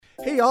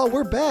Hey y'all,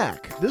 we're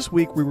back. This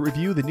week we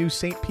review the new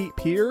St. Pete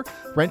Pier,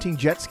 renting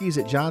jet skis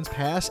at Johns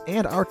Pass,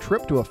 and our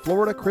trip to a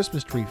Florida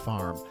Christmas tree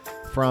farm.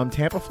 From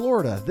Tampa,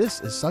 Florida,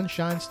 this is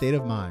Sunshine State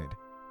of Mind.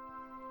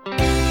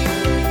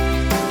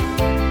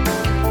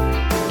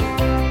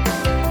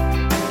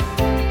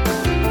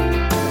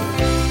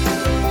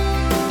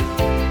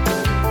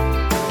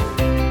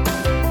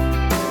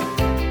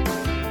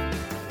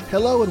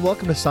 Hello and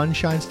welcome to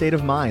Sunshine State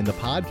of Mind, the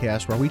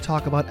podcast where we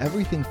talk about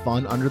everything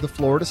fun under the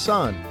Florida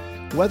sun.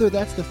 Whether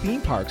that's the theme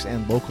parks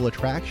and local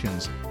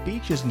attractions,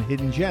 beaches and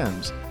hidden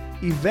gems,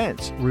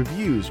 events,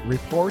 reviews,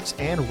 reports,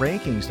 and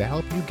rankings to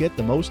help you get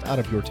the most out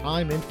of your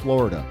time in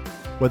Florida,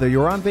 whether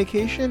you're on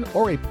vacation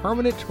or a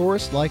permanent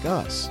tourist like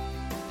us.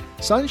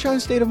 Sunshine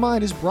State of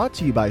Mind is brought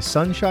to you by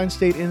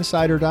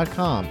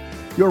SunshineStateInsider.com,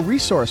 your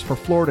resource for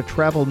Florida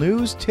travel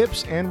news,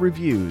 tips, and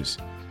reviews,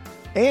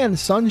 and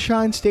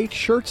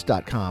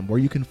SunshineStateShirts.com, where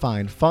you can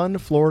find fun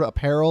Florida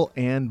apparel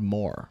and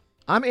more.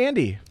 I'm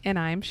Andy. And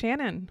I'm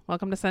Shannon.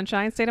 Welcome to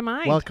Sunshine State of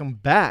Mind. Welcome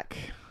back.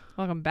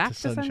 Welcome back to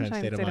Sunshine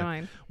State of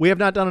Mind. We have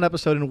not done an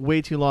episode in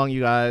way too long,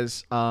 you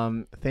guys.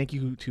 Thank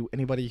you to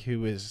anybody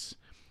who is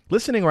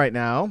listening right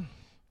now.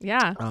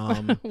 Yeah.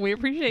 We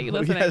appreciate you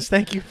listening. Yes,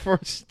 thank you for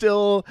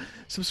still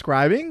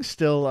subscribing,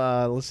 still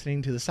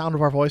listening to the sound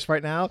of our voice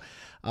right now.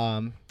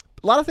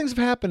 A lot of things have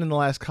happened in the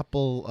last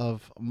couple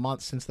of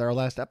months since our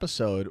last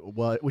episode,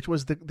 which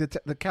was the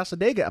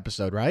Cassadaga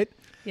episode, right?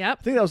 Yep.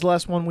 I think that was the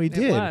last one we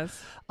did. It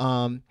was.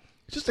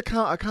 Just a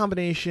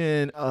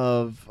combination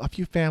of a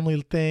few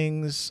family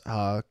things.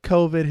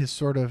 COVID has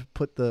sort of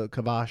put the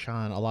kibosh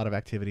on a lot of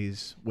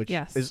activities, which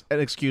is an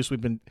excuse we've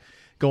been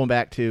going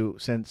back to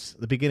since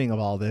the beginning of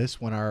all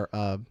this, when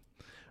our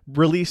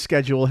release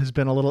schedule has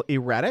been a little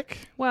erratic.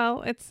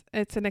 Well, it's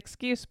an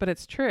excuse, but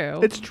it's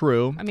true. It's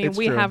true. I mean,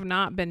 we have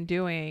not been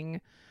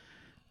doing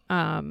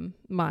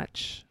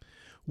much.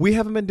 We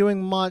haven't been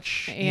doing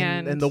much,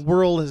 and the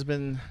world has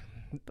been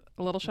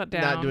a little shut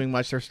down. Not doing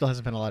much. There still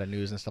hasn't been a lot of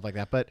news and stuff like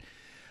that. But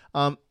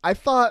I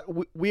thought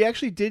we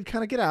actually did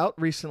kind of get out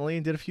recently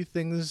and did a few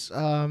things.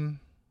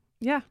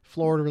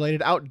 Florida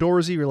related,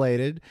 outdoorsy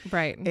related.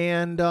 Right.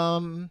 And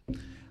I'm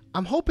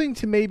hoping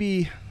to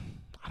maybe,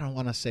 I don't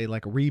want to say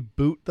like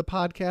reboot the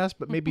podcast,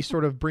 but maybe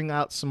sort of bring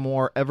out some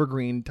more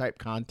evergreen type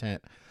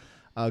content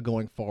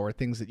going forward,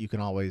 things that you can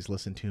always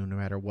listen to no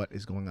matter what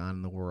is going on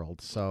in the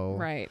world. So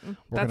right,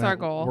 that's our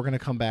goal. We're going to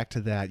come back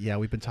to that. Yeah,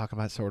 we've been talking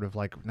about sort of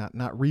like not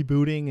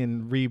rebooting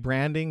and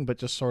rebranding, but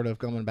just sort of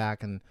going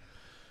back and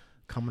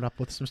coming up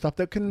with some stuff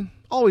that can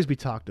always be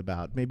talked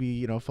about.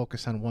 Maybe,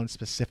 focus on one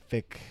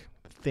specific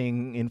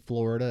thing in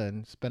Florida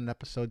and spend an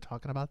episode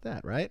talking about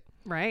that, right?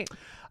 Right.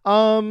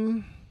 All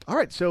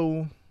right,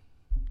 so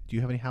do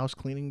you have any house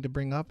cleaning to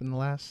bring up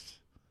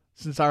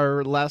since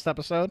our last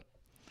episode?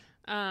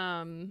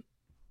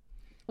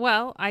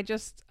 Well, I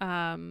just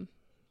wanted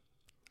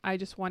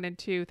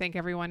to thank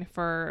everyone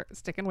for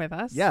sticking with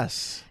us.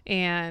 Yes.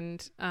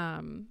 And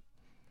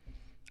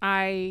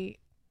I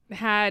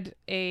had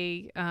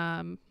a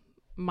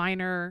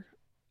minor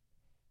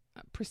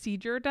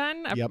procedure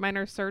done,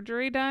 minor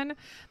surgery done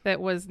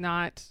that was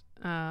not,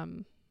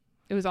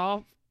 it was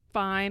all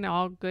fine,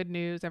 all good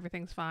news,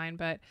 everything's fine,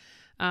 but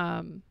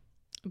it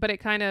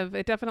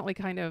definitely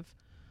kind of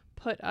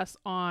put us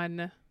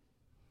on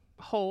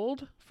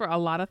hold for a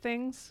lot of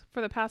things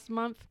for the past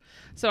month.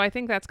 So I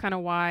think that's kind of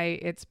why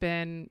it's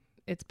been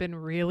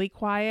really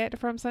quiet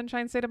from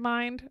Sunshine State of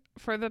Mind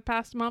for the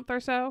past month or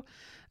so.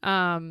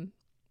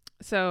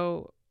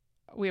 So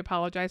we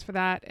apologize for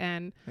that.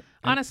 And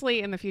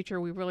honestly, in the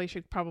future, we really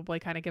should probably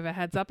kind of give a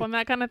heads up on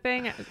that kind of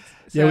thing.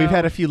 Yeah, we've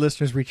had a few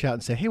listeners reach out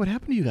and say, hey, what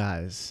happened to you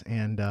guys?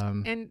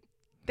 And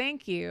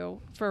thank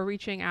you for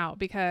reaching out,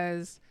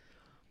 because,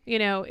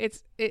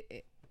 I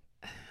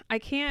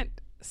can't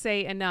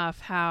say enough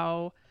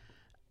how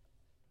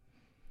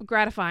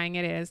gratifying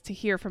it is to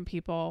hear from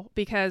people,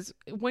 because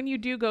when you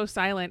do go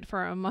silent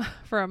for a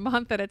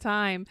month at a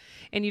time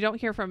and you don't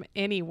hear from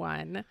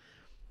anyone,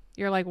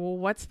 you're like, well,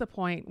 what's the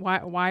point?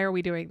 Why are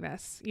we doing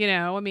this?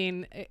 I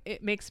mean,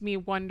 it makes me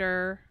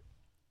wonder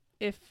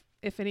if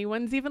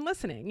anyone's even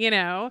listening,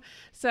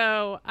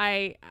 So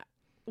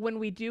when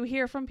we do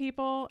hear from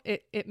people,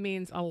 it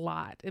means a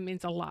lot. It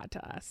means a lot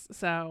to us.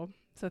 So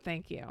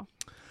thank you.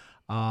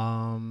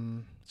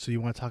 So you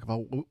want to talk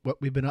about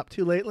what we've been up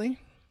to lately?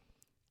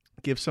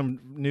 Give some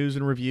news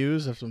and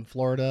reviews of some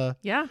Florida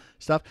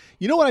stuff.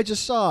 You know what I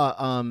just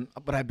saw,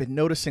 but I've been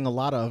noticing a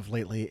lot of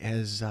lately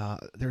is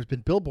there's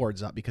been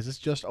billboards up because it's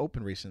just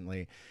opened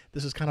recently.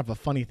 This is kind of a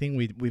funny thing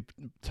we've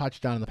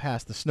touched on in the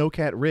past. The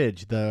Snowcat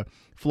Ridge, the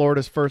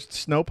Florida's first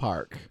snow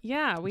park.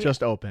 Yeah, we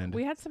just opened.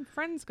 We had some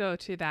friends go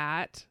to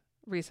that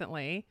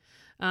recently.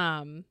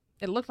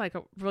 It looked like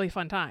a really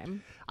fun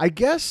time. I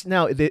guess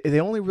now they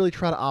only really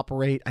try to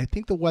operate. I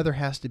think the weather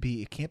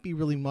it can't be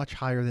really much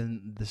higher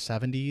than the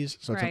 70s.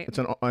 So it's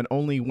an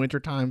only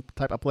wintertime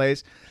type of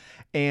place.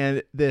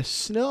 And the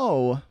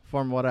snow,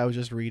 from what I was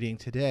just reading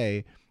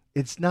today,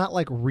 it's not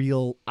like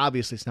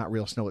obviously it's not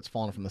real snow. It's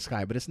falling from the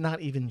sky, but it's not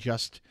even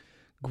just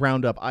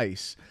ground up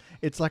ice.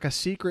 It's like a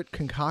secret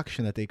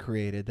concoction that they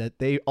created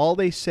that all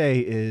they say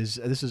is,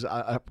 this is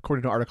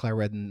according to an article I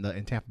read in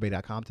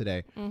TampaBay.com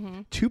today,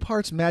 2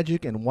 parts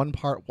magic and 1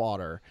 part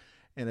water.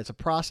 And it's a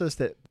process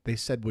that they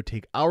said would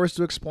take hours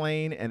to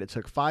explain, and it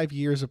took 5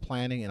 years of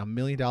planning and $1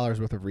 million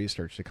worth of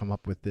research to come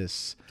up with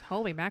this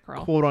Holy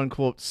mackerel. quote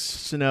unquote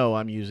snow.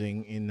 I'm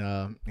using in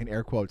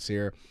air quotes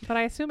here. But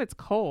I assume it's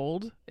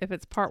cold if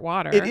it's part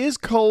water. It is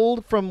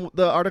cold from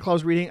the article I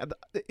was reading.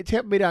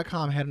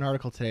 TampaBay.com had an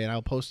article today, and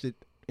I'll post it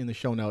in the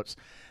show notes.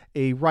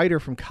 A writer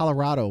from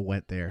Colorado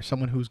went there,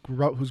 someone who's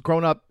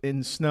grown up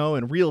in snow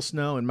and real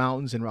snow and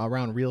mountains and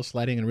around real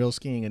sledding and real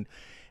skiing,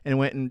 and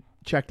went and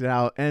checked it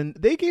out, and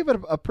they gave it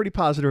a pretty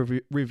positive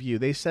review.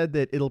 They said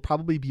that it'll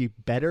probably be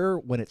better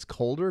when it's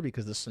colder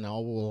because the snow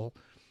will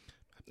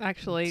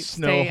actually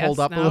hold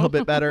up a little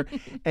bit better.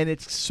 And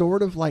it's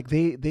sort of like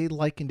they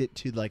likened it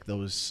to like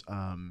those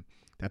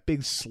that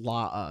big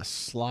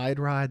slide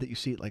ride that you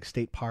see at like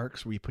state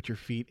parks where you put your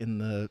feet in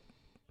the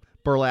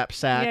burlap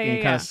sack and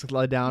you kind of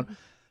slide down.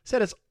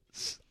 Said it's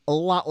a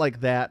lot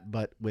like that,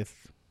 but with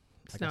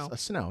snow. A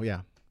snow,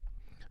 yeah.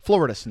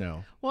 Florida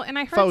snow. Well, and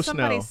I heard Faux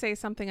somebody snow. say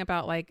something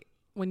about like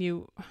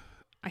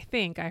I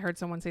think I heard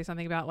someone say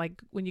something about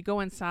like when you go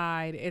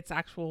inside, it's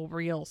actual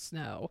real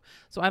snow.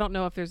 So I don't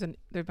know if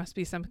there must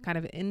be some kind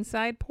of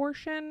inside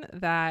portion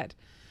that,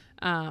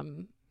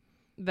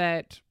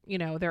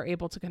 they're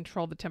able to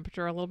control the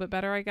temperature a little bit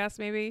better, I guess,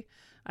 maybe.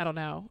 I don't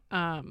know.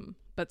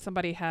 But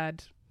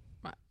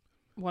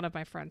one of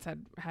my friends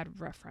had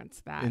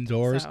referenced that.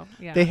 Indoors. So,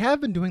 yeah. They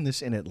have been doing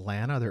this in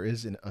Atlanta. There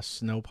is a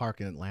snow park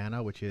in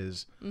Atlanta, which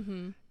is,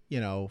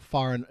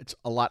 it's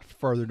a lot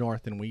further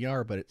north than we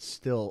are, but it's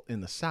still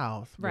in the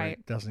south. Where Right.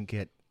 It doesn't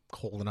get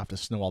cold enough to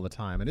snow all the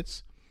time. And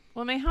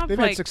they've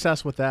had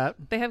success with that.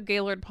 They have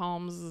Gaylord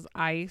Palms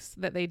ice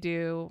that they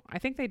do. I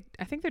think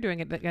they're doing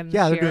it again.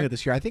 Yeah, they're doing it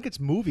this year. I think it's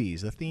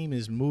movies. The theme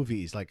is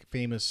movies, like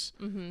famous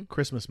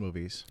Christmas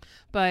movies.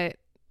 But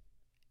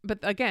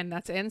again,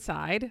 that's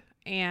inside,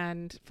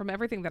 and from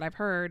everything that I've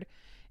heard,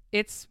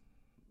 it's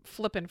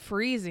flipping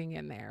freezing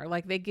in there.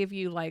 Like they give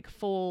you like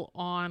full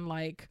on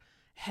like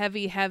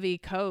heavy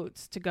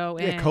coats to go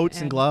in. Yeah,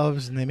 coats and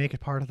gloves, and they make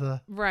it part of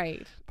the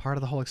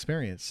whole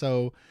experience.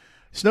 So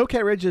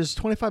Snowcat Ridge is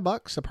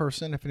 $25 a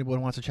person if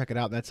anyone wants to check it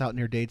out. That's out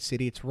near Dade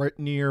City. It's right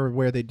near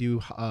where they do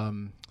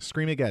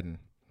Screamageddon.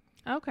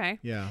 Okay.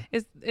 Yeah.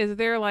 Is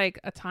there like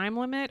a time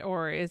limit,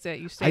 or is it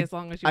you stay as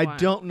long as you want? I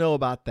don't know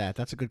about that.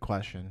 That's a good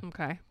question.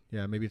 Okay.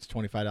 Yeah, maybe it's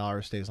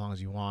 $25, stay as long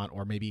as you want,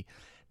 or maybe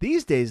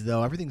these days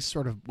though everything's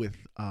sort of with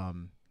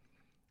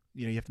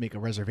you have to make a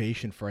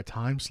reservation for a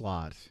time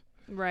slot.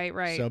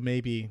 Right. So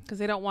maybe because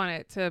they don't want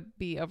it to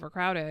be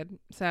overcrowded.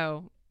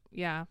 So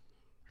yeah,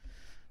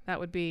 that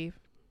would be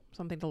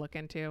something to look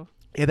into.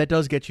 Yeah, that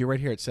does get you right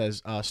here. It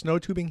says Snow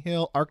Tubing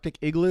Hill, Arctic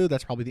Igloo.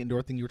 That's probably the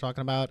indoor thing you were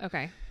talking about.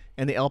 Okay.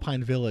 And the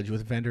Alpine Village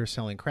with vendors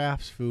selling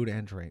crafts, food,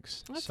 and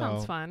drinks. That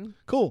sounds fun.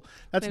 Cool.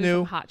 That's Maybe new.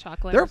 Some hot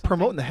chocolate. They're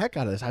promoting the heck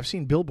out of this. I've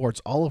seen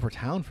billboards all over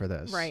town for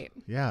this. Right.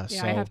 Yeah.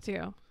 Yeah, so I have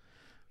too.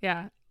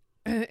 Yeah.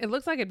 It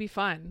looks like it'd be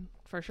fun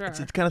for sure. It's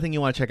the kind of thing you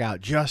want to check out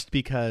just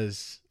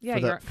because. Yeah,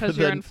 because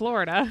you're in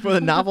Florida. For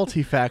the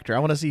novelty factor. I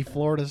want to see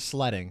Florida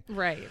sledding.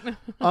 Right.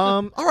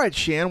 All right,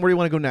 Shan, where do you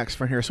want to go next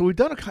from here? So we've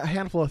done a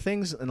handful of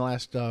things in the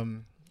last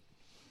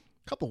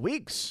couple of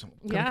weeks.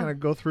 Yeah. Kind of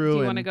go through. Do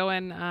you want to go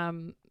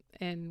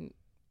in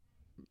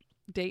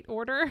date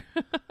order?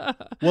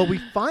 Well, we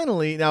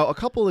finally I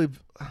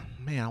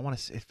want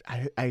to say,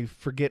 I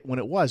forget when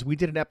it was. We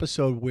did an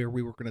episode where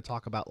we were going to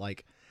talk about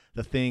like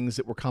the things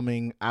that were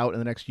coming out in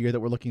the next year that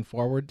we're looking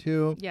forward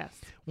to. Yes.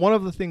 One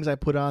of the things I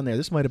put on there,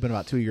 this might have been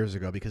about 2 years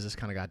ago because this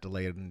kind of got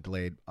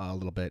delayed a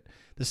little bit.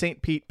 The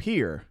St. Pete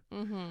Pier.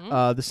 Mm-hmm.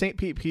 The St.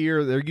 Pete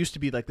Pier, there used to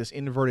be like this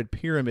inverted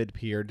pyramid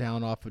pier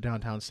down off of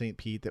downtown St.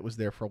 Pete that was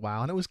there for a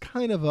while. And it was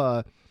kind of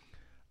a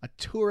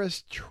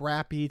tourist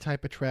trappy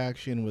type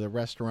attraction with a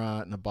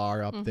restaurant and a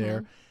bar up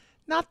there.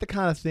 Not the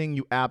kind of thing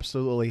you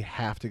absolutely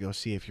have to go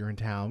see if you're in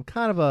town.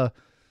 Kind of a,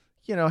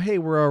 hey,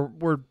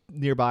 we're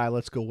nearby.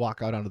 Let's go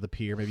walk out onto the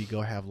pier. Maybe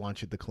go have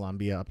lunch at the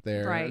Columbia up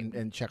there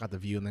and check out the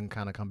view and then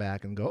kind of come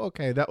back and go,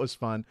 okay, that was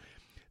fun.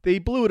 They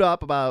blew it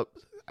up about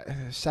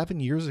 7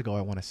 years ago,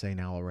 I want to say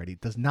now already.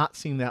 It does not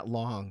seem that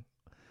long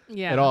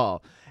at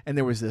all. And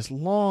there was this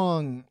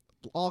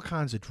all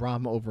kinds of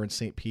drama over in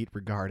St. Pete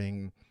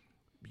regarding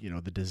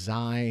the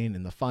design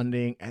and the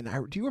funding. And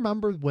do you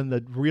remember when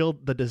there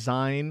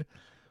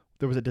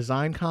was a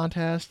design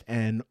contest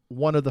and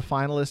one of the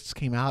finalists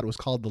came out? It was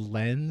called the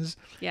Lens.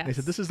 Yes. They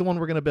said, this is the one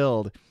we're going to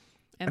build.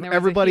 And there was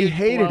everybody a huge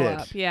hated blow it.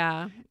 up.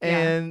 Yeah.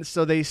 And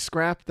so they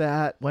scrapped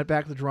that, went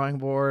back to the drawing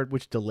board,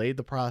 which delayed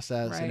the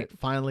process. And it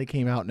finally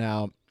came out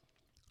now.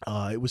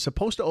 It was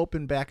supposed to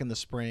open back in the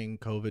spring.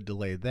 COVID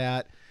delayed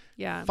that.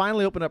 Yeah.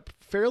 Finally opened up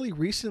fairly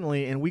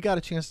recently. And we got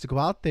a chance to go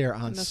out there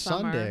on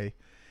Sunday.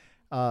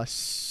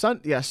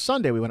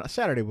 Saturday we went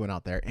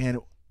out there and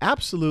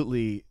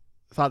absolutely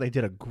thought they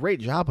did a great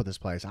job with this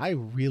place. I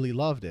really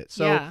loved it.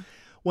 So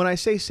when I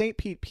say St.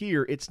 Pete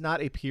Pier, it's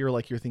not a pier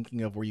like you're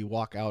thinking of where you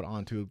walk out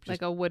onto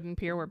like a wooden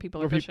pier where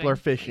people are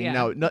fishing.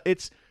 Yeah. No,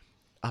 it's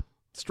a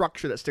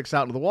structure that sticks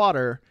out into the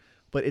water,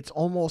 but it's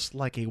almost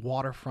like a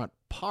waterfront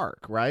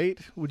park, right?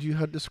 Would you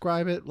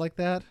describe it like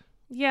that?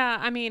 Yeah,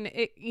 I mean,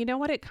 you know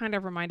what it kind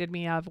of reminded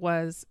me of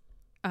was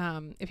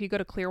if you go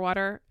to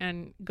Clearwater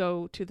and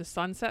go to the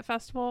Sunset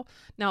Festival.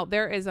 Now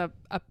there is a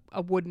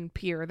wooden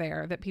pier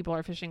there that people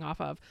are fishing off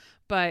of,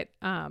 but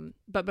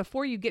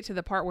before you get to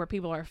the part where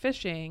people are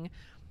fishing,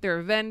 there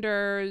are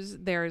vendors.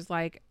 There's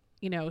like,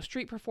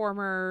 street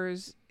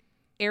performers,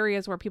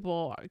 areas where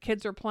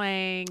kids are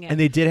playing, and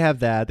they did have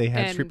that. They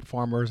had street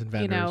performers and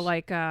vendors,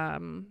 like a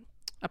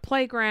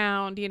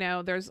playground.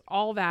 There's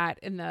all that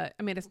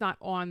it's not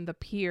on the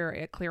pier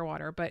at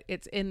Clearwater, but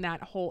it's in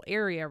that whole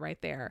area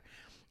right there.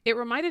 It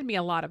reminded me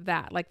a lot of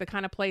that, like the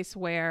kind of place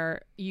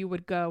where you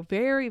would go,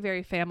 very,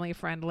 very family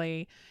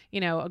friendly,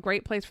 a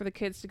great place for the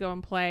kids to go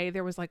and play.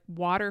 There was like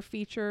water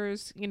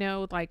features,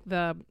 like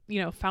the,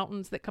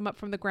 fountains that come up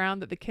from the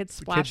ground that the kids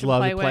splash and play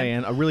with. Kids love to play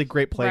in. A really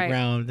great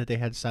playground that they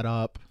had set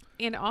up.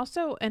 And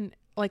also an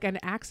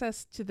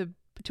access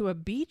to a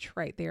beach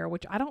right there,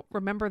 which I don't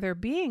remember there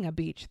being a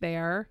beach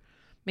there.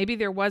 Maybe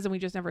there was and we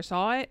just never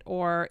saw it,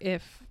 or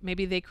if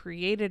maybe they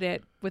created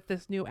it with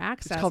this new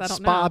access. It's called I don't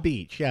Spa know.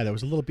 Beach. Yeah, there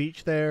was a little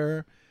beach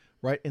there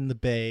right in the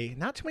bay.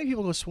 Not too many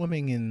people go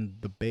swimming in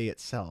the bay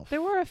itself.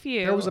 There were a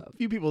few. There was a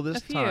few people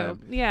this time.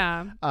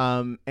 Yeah.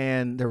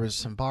 And there was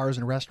some bars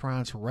and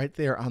restaurants right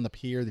there on the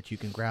pier that you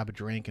can grab a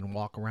drink and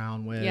walk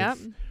around with. Yep.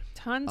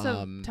 Tons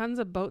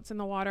of boats in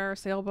the water,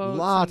 sailboats.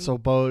 Lots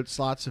of boats,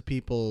 lots of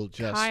people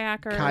just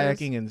kayakers,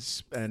 kayaking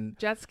and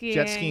jet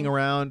skiing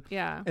around.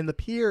 Yeah. And the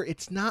pier,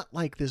 it's not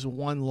like this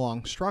one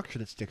long structure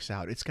that sticks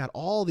out. It's got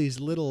all these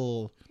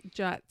little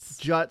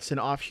juts and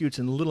offshoots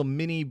and little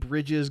mini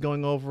bridges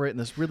going over it in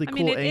this really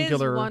cool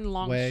angular way. It is one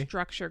long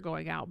structure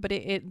going out, but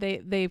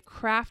they've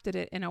crafted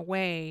it in a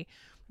way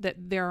that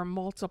there are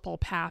multiple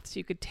paths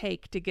you could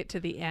take to get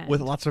to the end.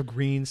 With lots of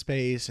green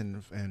space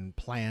and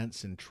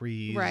plants and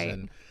trees. Right.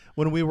 And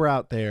when we were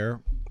out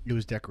there, it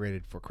was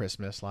decorated for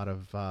Christmas. A lot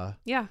of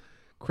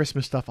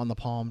Christmas stuff on the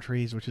palm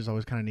trees, which is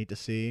always kind of neat to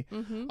see.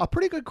 Mm-hmm. A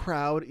pretty good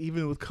crowd,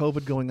 even with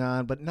COVID going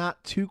on, but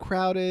not too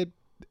crowded.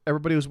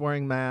 Everybody was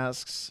wearing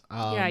masks.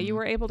 You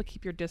were able to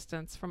keep your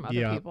distance from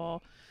other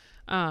people.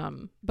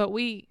 But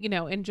we,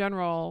 in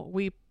general,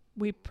 we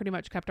pretty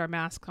much kept our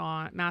masks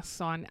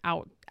on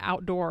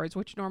outdoors,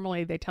 which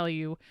normally they tell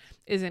you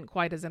isn't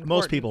quite as important.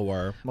 Most people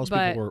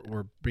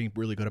were being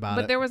really good about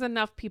it. But there was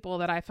enough people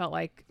that I felt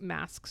like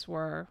masks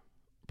were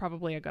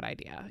probably a good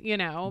idea,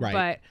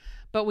 Right.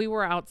 But we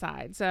were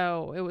outside,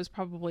 so it was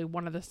probably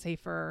one of the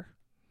safer,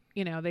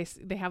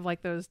 they have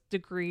like those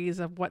degrees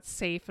of what's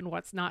safe and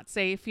what's not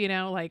safe,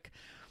 like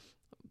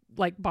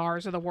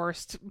bars are the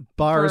worst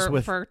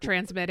for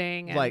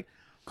transmitting, and like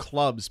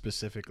clubs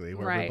specifically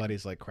where right.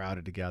 everybody's like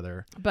crowded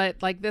together.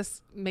 But like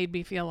this made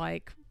me feel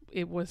like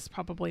it was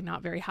probably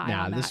not very high.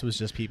 Yeah, on this was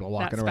just people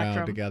walking spectrum.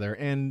 around together.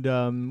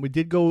 And we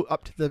did go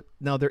up to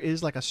now there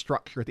is like a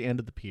structure at the end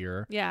of the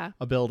pier. Yeah.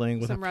 A building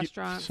with some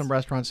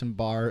restaurants and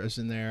bars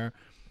in there.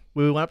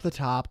 We went up to the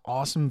top,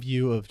 awesome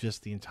view of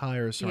just the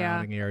entire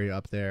surrounding area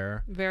up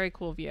there. Very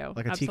cool view.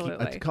 Like a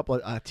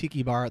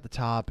tiki bar at the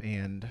top.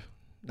 And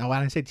now when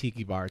I say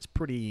tiki bar, it's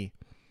pretty,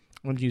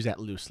 I'm going to use that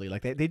loosely.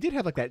 Like they did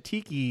have like that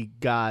tiki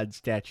god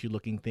statue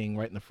looking thing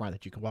right in the front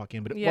that you can walk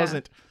in, but it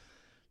wasn't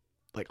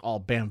like all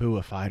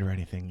bambooified or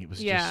anything. It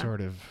was just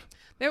sort of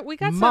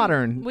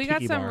modern. We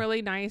got some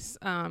really nice,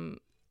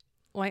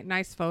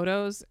 nice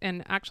photos,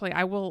 and actually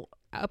I will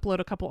upload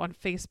a couple on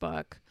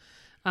Facebook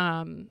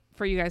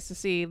for you guys to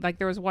see. Like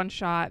there was one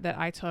shot that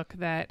I took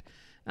that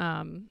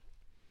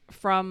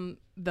from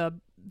the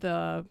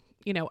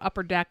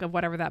upper deck of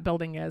whatever that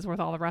building is with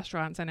all the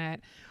restaurants in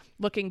it,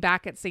 looking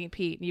back at St.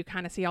 Pete, and you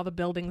kind of see all the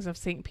buildings of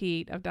St.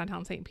 Pete, of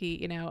downtown St.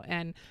 Pete,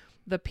 and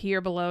the pier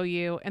below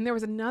you. And there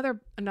was another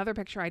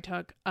picture I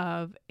took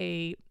of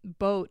a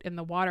boat in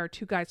the water,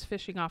 two guys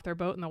fishing off their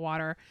boat in the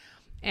water,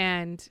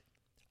 and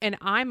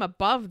I'm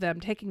above them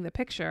taking the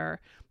picture.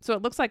 So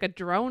it looks like a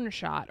drone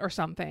shot or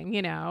something,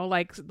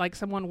 like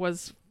someone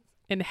was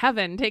in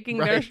heaven taking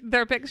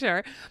their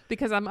picture,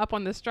 because I'm up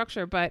on this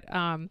structure. But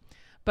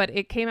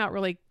it came out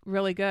really,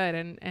 really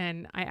good.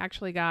 And I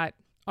actually got,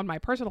 on my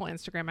personal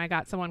Instagram, I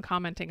got someone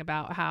commenting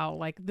about how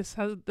like this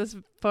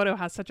photo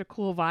has such a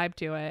cool vibe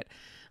to it.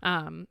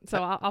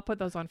 So I'll put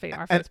those on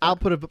our Facebook. And I'll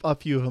put a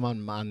few of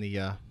them on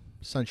the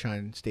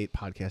Sunshine State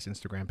Podcast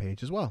Instagram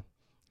page as well.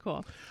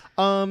 Cool.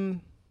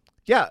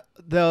 Yeah,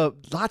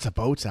 lots of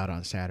boats out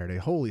on Saturday.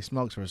 Holy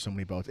smokes, there were so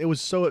many boats. It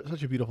was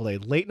such a beautiful day.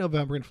 Late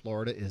November in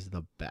Florida is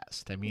the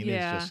best. I mean,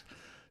 it's just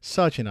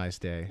such a nice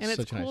day. And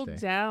it's cooled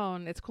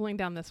down. It's cooling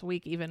down this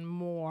week even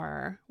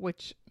more,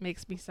 which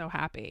makes me so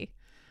happy.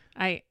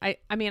 I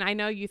mean, I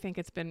know you think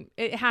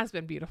it has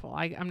been beautiful.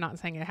 I'm not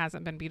saying it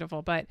hasn't been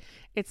beautiful, but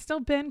it's still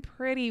been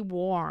pretty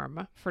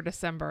warm for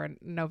December and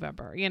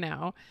November,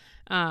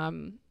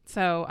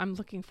 so I'm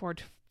looking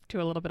forward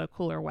to a little bit of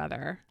cooler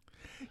weather.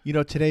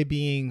 Today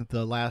being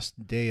the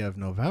last day of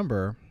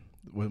November,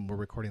 when we're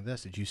recording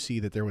this, did you see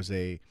that there was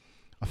a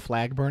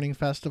flag burning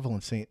festival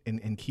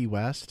in Key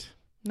West?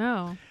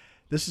 No.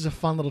 This is a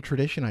fun little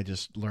tradition I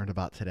just learned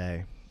about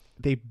today.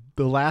 The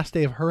last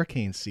day of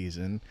hurricane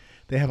season,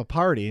 they have a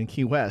party in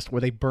Key West where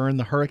they burn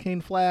the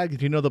hurricane flag.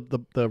 Do you know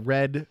the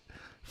red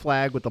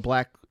flag with the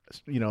black,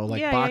 box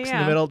in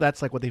the middle?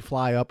 That's like what they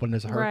fly up when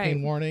there's a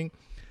hurricane warning.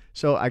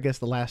 So I guess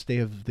the last day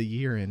of the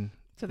year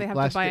So they have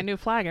to buy a new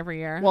flag every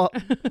year. Well,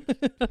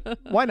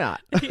 why not?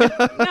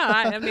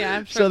 I'm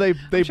sure. So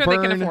they sure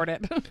burn, they can afford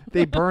it.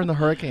 They burn the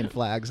hurricane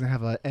flags and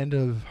have an end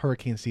of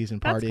hurricane season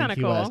party in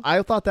Key cool. West.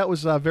 I thought that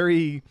was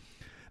very,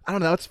 I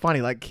don't know, it's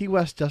funny. Like Key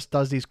West just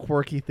does these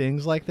quirky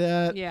things like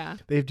that. Yeah.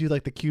 They do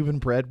like the Cuban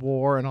bread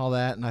war and all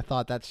that, and I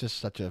thought that's just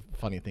such a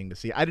funny thing to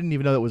see. I didn't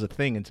even know that was a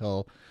thing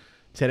until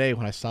today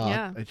when I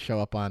saw it show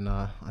up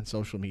on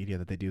social media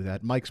that they do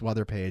that. Mike's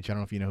weather page. I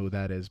don't know if you know who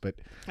that is, but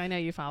I know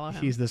you follow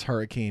him. He's this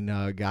hurricane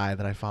guy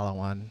that I follow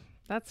on.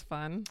 That's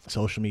fun.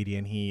 Social media,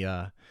 and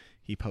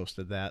he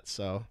posted that.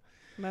 So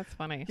that's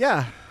funny.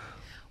 Yeah.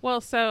 Well,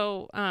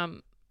 so I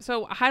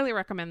highly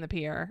recommend the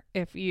pier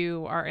if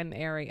you are in the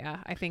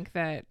area. I think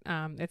that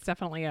it's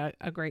definitely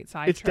a great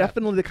side It's trip.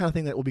 definitely the kind of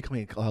thing that will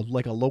become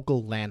like a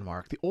local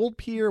landmark. The old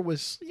pier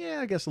was,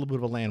 I guess a little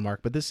bit of a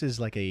landmark, but this is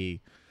like an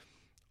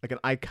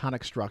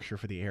iconic structure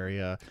for the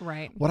area.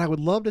 Right. What I would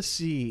love to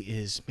see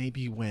is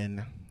maybe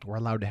when we're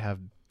allowed to have,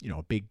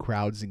 big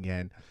crowds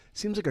again,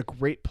 seems like a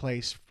great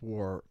place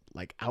for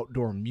like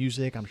outdoor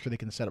music. I'm sure they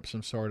can set up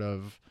some sort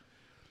of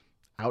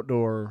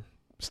outdoor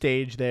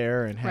stage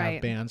there and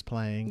have bands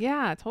playing.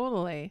 Yeah,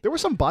 totally. There were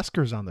some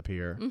buskers on the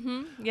pier.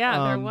 Mm-hmm.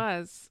 Yeah, there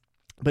was.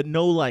 But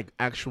no like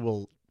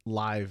actual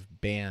live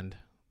band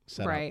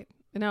setup. Right.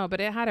 No,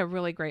 but it had a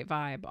really great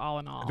vibe all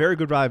in all. Very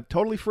good vibe.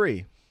 Totally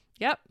free.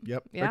 Yep. Yeah.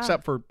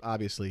 Except for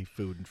obviously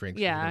food and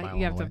drinks. Yeah,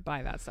 you have to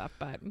buy that stuff.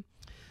 But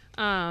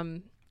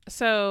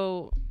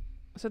so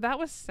that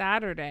was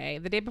Saturday.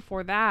 The day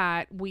before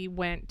that, we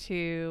went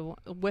to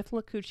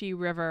Withlacoochee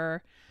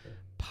River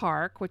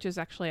Park, which is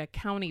actually a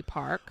county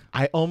park.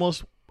 I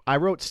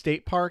wrote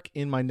state park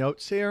in my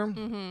notes here.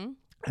 Mm-hmm.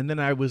 And then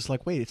I was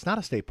like, wait, it's not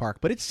a state park,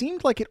 but it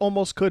seemed like it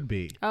almost could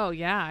be. Oh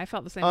yeah, I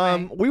felt the same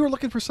way. We were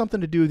looking for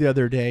something to do the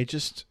other day.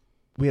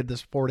 We had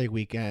this 4-day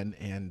weekend,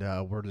 and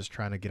we're just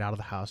trying to get out of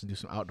the house and do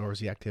some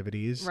outdoorsy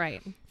activities.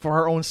 Right. For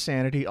our own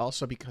sanity,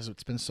 also because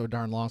it's been so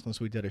darn long since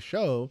we did a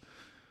show.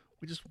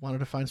 We just wanted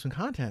to find some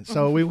content.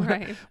 So we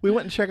went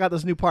and checked out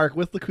this new park,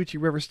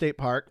 Withlacoochee River State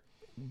Park,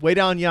 way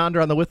down yonder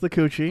on the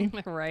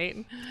Withlacoochee.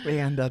 Right.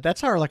 And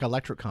that's our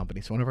electric company.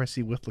 So whenever I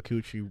see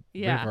Withlacoochee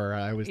River,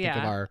 I always think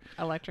of our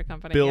electric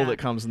company bill that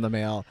comes in the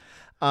mail.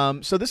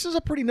 So this is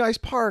a pretty nice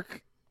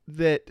park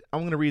that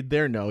I'm going to read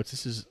their notes.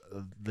 This is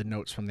the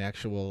notes from the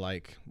actual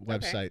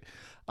website.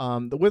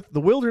 Okay. The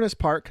Wilderness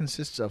Park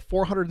consists of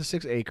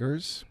 406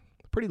 acres,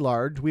 pretty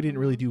large. We didn't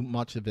really do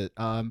much of it.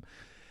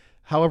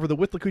 However, the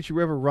Withlacoochee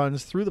River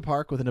runs through the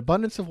park with an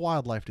abundance of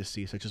wildlife to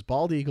see, such as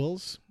bald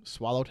eagles,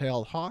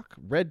 swallow-tailed hawk,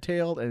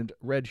 red-tailed and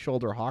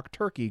red-shouldered hawk,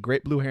 turkey,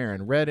 great blue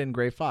heron, red and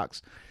gray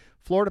fox,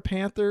 Florida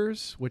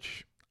panthers,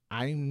 which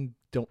I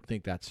don't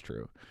think that's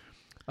true,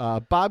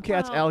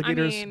 bobcats,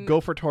 alligators,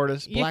 gopher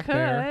tortoise, black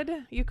bear.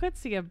 You could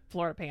see a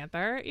Florida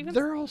panther.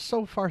 They're all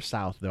so far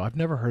south, though. I've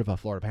never heard of a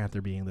Florida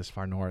panther being this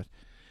far north.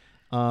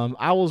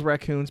 Owls,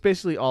 raccoons,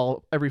 basically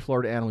every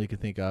Florida animal you could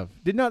think of.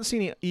 Did not see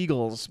any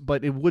eagles,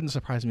 but it wouldn't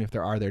surprise me if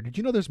there are there. Did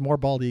you know there's more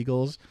bald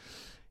eagles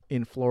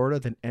in Florida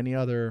than any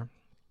other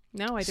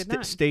No, I did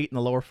not. State in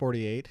the lower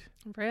 48.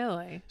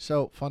 Really?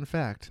 So, fun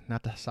fact,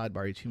 not to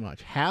sidebar you too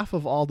much, half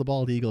of all the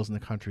bald eagles in the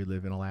country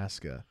live in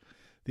Alaska.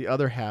 The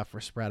other half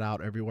are spread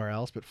out everywhere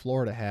else, but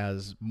Florida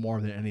has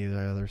more than any of the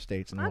other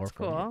states in the lower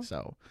 48. Cool.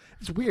 So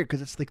it's weird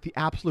because it's like the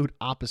absolute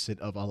opposite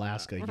of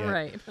Alaska. Yet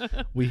right.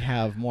 we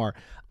have more.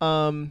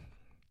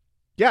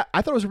 Yeah,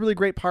 I thought it was a really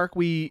great park.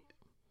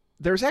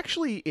 There's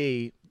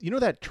actually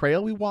that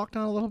trail we walked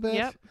on a little bit?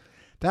 Yep.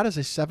 That is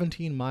a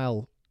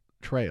 17-mile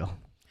trail.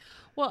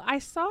 Well, I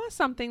saw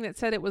something that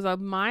said it was a 1.5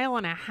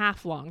 mile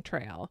long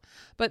trail,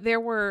 but there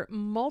were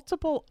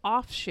multiple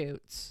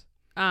offshoots.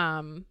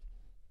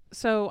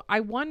 So I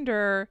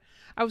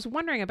was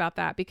wondering about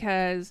that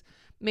because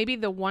maybe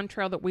the one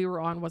trail that we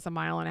were on was 1.5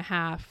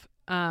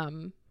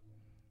 miles.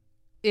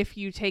 If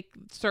you take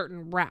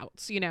certain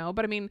routes,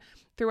 but I mean,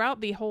 throughout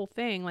the whole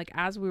thing, like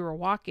as we were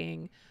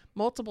walking,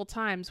 multiple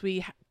times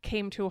we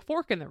came to a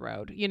fork in the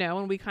road,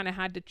 and we kind of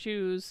had to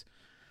choose,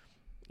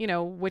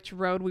 which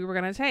road we were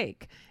going to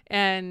take.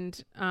 And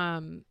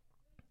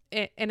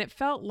it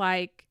felt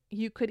like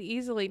you could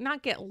easily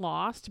not get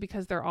lost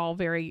because they're all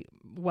very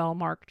well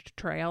marked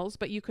trails,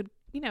 but you could,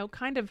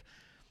 kind of,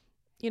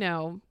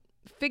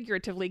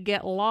 figuratively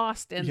get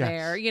lost in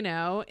there,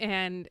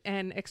 and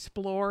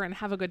explore and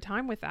have a good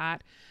time with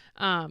that.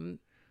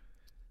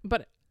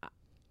 But,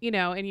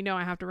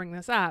 I have to bring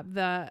this up.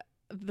 The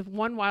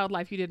one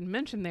wildlife you didn't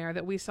mention there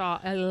that we saw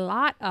a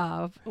lot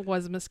of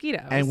was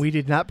mosquitoes. And we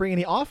did not bring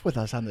any off with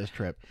us on this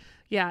trip.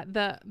 Yeah.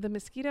 The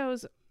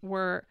mosquitoes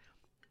were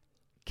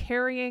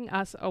carrying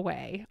us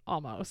away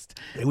almost.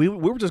 We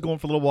were just going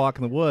for a little walk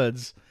in the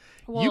woods.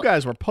 Well, you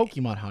guys were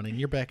Pokemon hunting.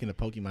 You're back into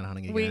Pokemon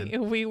hunting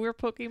again. We were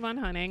Pokemon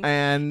hunting.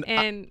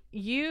 And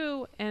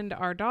you and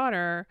our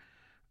daughter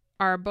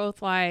are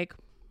both like,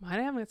 I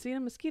haven't seen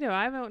a mosquito.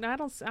 I'm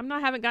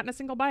not haven't gotten a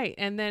single bite.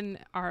 And then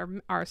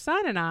our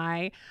son and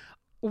I,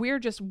 we're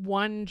just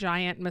one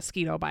giant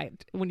mosquito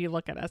bite when you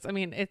look at us. I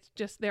mean, it's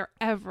just, they're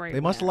everywhere. They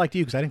must have liked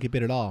you because I didn't get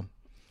bit at all.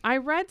 I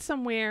read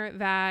somewhere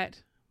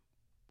that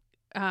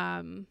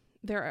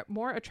they're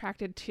more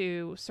attracted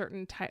to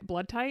certain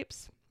blood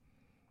types,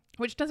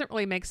 which doesn't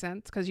really make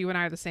sense because you and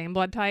I are the same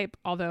blood type,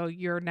 although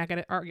you're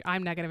negative, or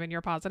I'm negative and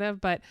you're positive.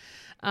 But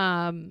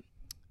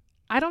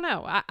I don't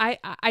know.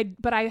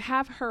 But I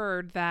have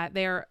heard that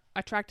they're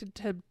attracted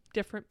to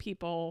different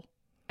people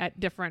at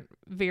different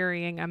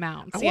varying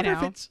amounts. I wonder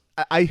if it's,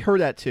 I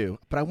heard that too,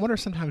 but I wonder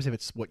sometimes if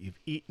it's what you've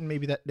eaten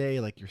maybe that day,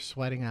 like you're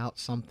sweating out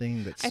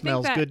something that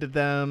smells good to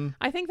them.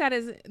 I think that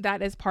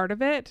is part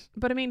of it.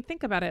 But I mean,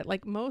 think about it.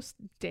 Like most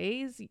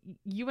days,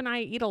 you and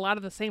I eat a lot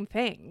of the same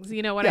things.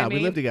 You know what I mean? Yeah,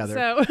 we live together.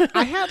 So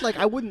I had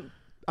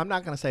I'm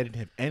not going to say I didn't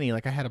have any.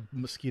 Like I had a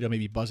mosquito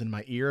maybe buzz in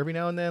my ear every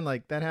now and then.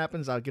 Like that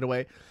happens. I'll get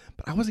away.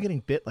 But I wasn't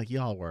getting bit like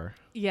y'all were.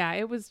 Yeah,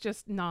 it was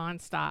just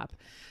nonstop.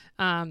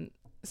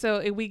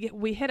 So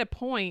we hit a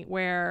point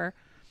where,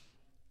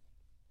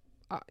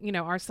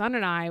 our son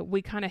and I,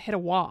 we kind of hit a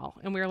wall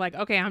and we were like,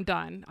 okay, I'm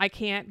done. I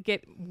can't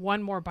get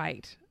one more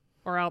bite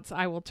or else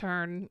I will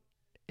turn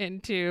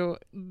into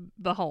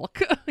the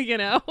Hulk,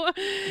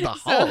 The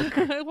Hulk?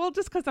 Well,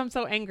 just because I'm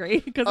so angry.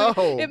 Because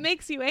it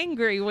makes you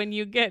angry when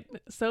you get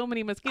so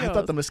many mosquitoes. I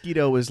thought the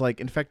mosquito was like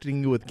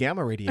infecting you with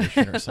gamma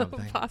radiation or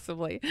something.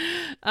 Possibly.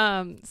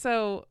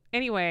 So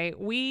anyway,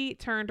 we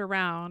turned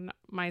around,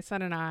 our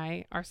son and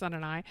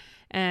I,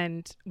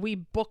 and we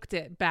booked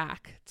it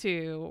back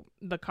to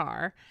the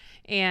car.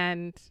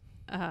 And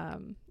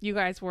you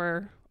guys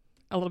were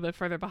a little bit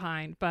further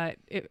behind, but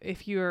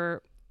if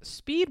you're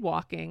speed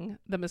walking,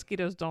 the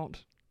mosquitoes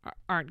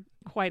aren't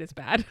quite as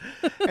bad.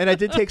 And I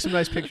did take some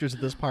nice pictures of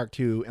this park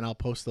too, and I'll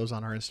post those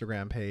on our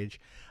Instagram page,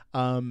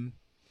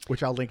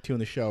 which I'll link to in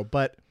the show.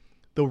 But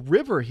the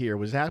river here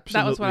was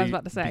absolutely, that was what I was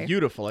about to say,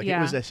 beautiful. Like yeah.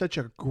 It was such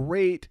a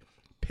great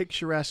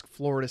picturesque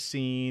Florida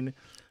scene,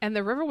 and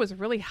the river was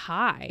really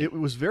high. It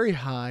was very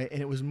high,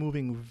 and it was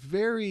moving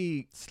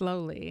very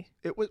slowly.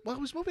 It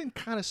was moving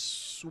kind of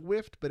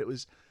swift, but it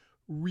was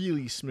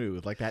really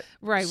smooth, like that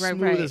right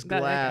as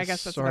glass I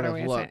guess that's sort a of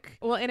way look. It.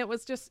 Well, and it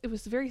was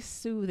very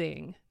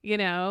soothing,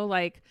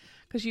 like,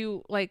 because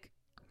you like,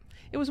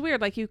 it was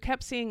weird. Like I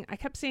kept seeing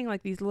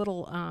like these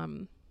little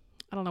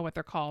I don't know what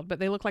they're called, but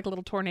they look like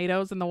little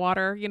tornadoes in the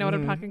water. You know what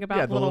I'm talking about?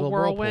 Yeah, the little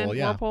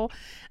whirlpool.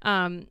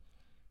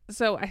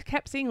 So I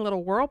kept seeing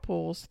little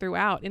whirlpools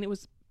throughout, and it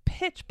was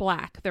pitch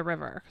black, the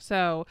river.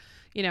 So,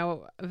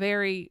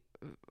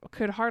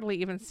 could hardly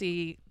even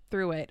see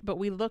through it. But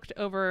we looked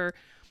over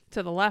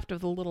to the left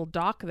of the little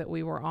dock that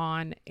we were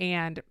on,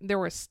 and there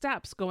were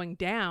steps going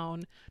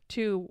down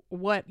to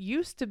what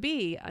used to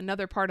be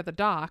another part of the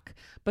dock,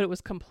 but it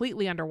was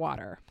completely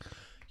underwater.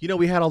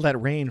 We had all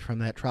that rain from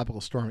that tropical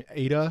storm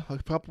Ada a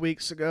couple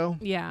weeks ago.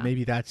 Yeah.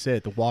 Maybe that's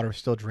it. The water's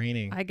still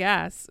draining. I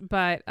guess.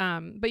 But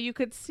you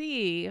could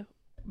see,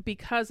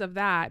 because of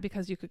that,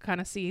 because you could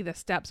kind of see the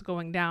steps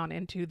going down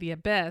into the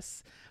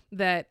abyss,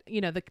 that,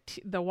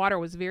 the water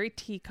was very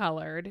tea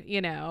colored,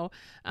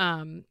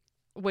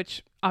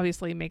 which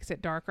obviously makes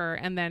it darker.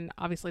 And then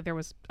obviously there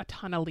was a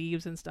ton of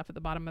leaves and stuff at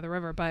the bottom of the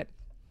river, but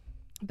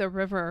the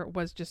river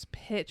was just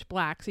pitch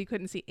black, so you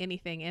couldn't see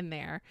anything in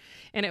there.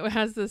 And it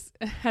has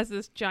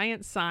this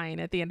giant sign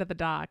at the end of the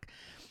dock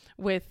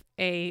with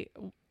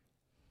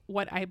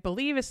what I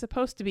believe is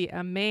supposed to be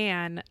a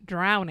man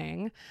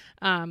drowning,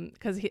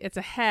 because it's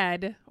a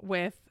head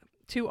with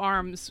two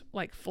arms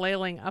like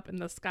flailing up in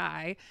the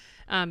sky,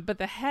 but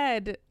the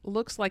head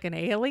looks like an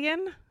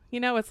alien.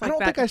 It's like, I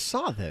don't think I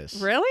saw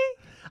this. Really?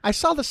 I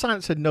saw the sign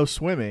that said no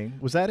swimming.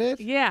 Was that it?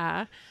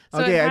 Yeah. So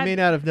okay, I may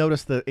not have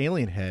noticed the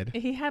alien head.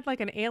 He had like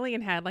an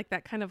alien head, like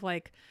that kind of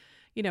like,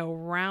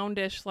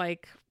 roundish,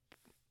 like,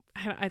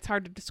 it's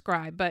hard to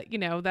describe, but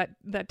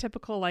that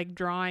typical like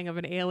drawing of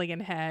an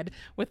alien head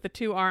with the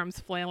two arms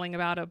flailing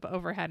about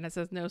overhead, and it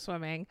says no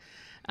swimming.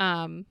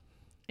 And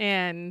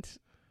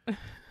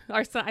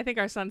I think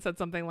our son said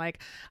something like,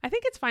 "I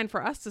think it's fine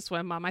for us to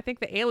swim, Mom. I think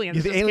the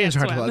aliens aliens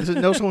can't aren't. swim." This is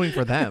no swimming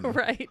for them,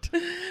 right?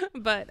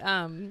 But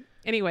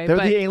anyway, they're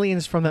the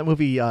aliens from that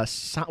movie.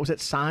 Was it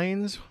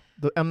Signs?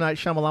 The M. Night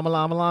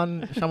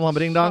Shyamalan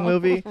Ding Dong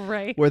movie,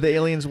 right? Where the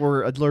aliens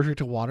were allergic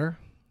to water.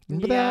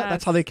 Remember that?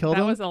 That's how they killed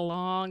them? That was a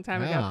long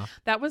time ago.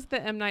 That was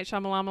the M. Night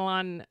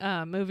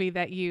Shyamalan movie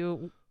that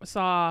you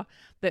saw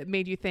that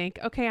made you think,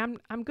 okay,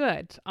 I'm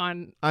good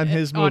on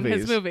his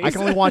movies. I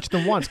can only watch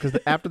them once because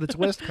after the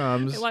twist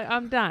comes, like,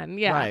 I'm done.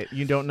 Yeah, right.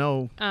 You don't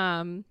know.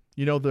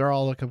 They're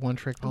all like a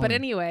one-trick pony. But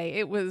anyway,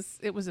 it was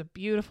a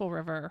beautiful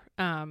river,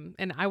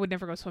 and I would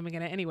never go swimming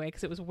in it anyway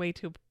because it was way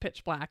too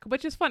pitch black.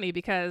 Which is funny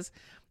because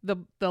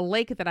the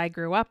lake that I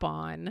grew up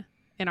on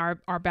in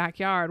our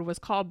backyard was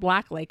called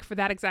Black Lake for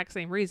that exact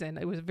same reason.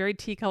 It was very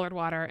tea-colored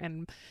water,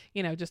 and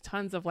just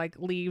tons of like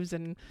leaves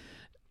and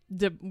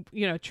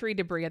tree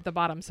debris at the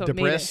bottom. So it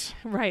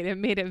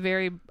made it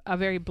a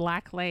very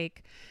black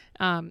lake.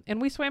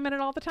 And we swam in it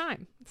all the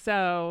time.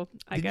 So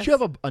I guess. Did you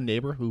have a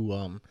neighbor who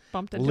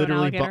bumped into an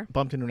literally alligator?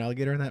 bumped into an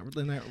alligator in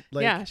that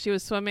lake? Yeah, she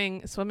was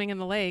swimming in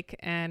the lake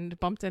and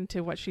bumped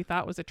into what she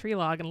thought was a tree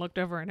log and looked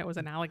over and it was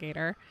an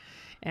alligator.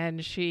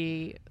 And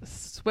she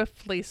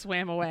swiftly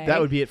swam away.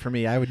 That would be it for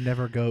me. I would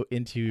never go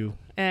into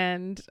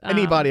and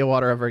any body of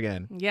water ever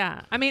again.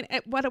 Yeah. I mean,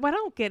 what I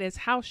don't get is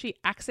how she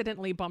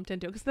accidentally bumped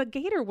into it, because the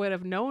gator would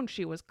have known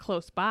she was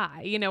close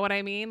by. You know what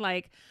I mean?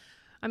 Like,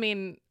 I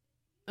mean,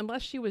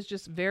 unless she was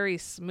just very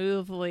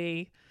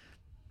smoothly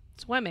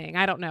swimming.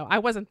 I don't know. I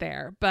wasn't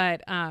there,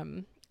 but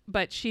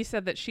she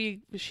said that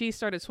she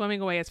started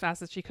swimming away as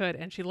fast as she could,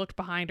 and she looked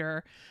behind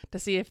her to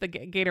see if the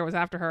gator was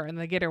after her, and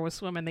the gator was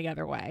swimming the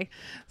other way.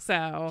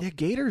 So yeah,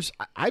 gators.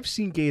 I've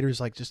seen gators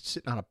like just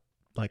sitting on a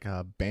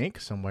bank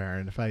somewhere,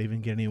 and if I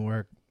even get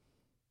anywhere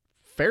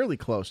fairly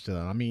close to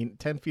them, I mean,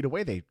 10 feet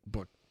away, they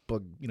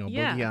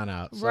boogie on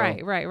out. So.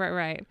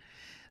 Right.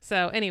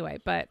 So anyway,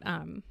 but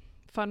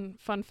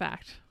fun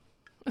fact.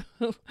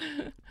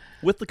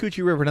 With the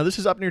Coochie River. Now, this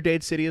is up near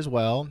Dade City as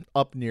well.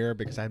 Up near,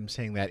 because I'm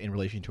saying that in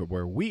relation to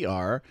where we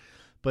are.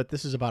 But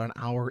this is about an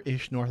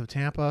hour-ish north of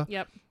Tampa.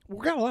 Yep.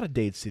 We've got a lot of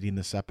Dade City in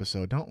this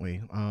episode, don't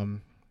we?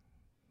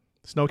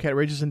 Snowcat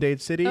Ridge is in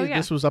Dade City. Oh, yeah.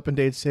 This was up in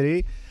Dade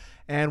City.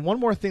 And one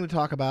more thing to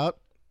talk about.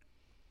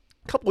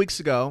 A couple weeks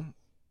ago,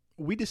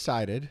 we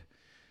decided,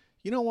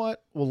 you know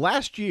what? Well,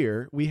 last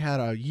year, we had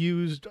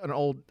an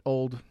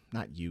old,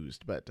 not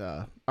used, but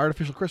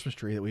artificial Christmas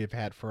tree that we have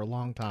had for a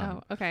long time.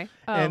 Oh, okay.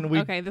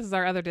 Okay. This is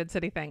our other Dade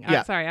City thing.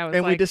 Yeah. Sorry, I was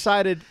and we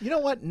decided, you know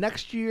what?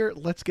 Next year,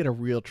 let's get a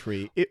real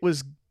tree. It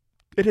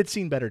had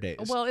seen better days.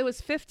 Well, it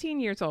was 15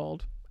 years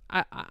old.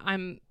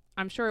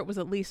 I'm sure it was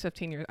at least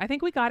 15 years. I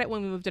think we got it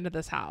when we moved into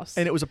this house.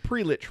 And it was a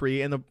pre-lit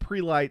tree, and the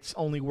pre-lights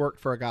only worked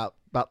for about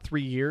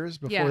 3 years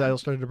before they all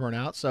started to burn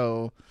out.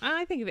 So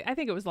I think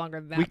it was longer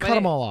than that. We cut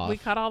them all off. We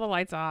cut all the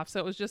lights off, so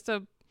it was just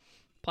a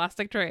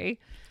plastic tree.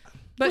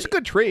 But it was a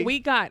good tree. We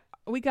got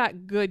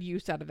good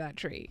use out of that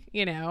tree.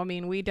 You know, I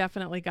mean, we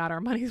definitely got our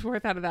money's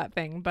worth out of that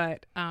thing.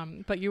 But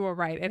you were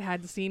right; it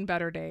had seen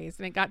better days,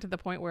 and it got to the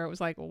point where it was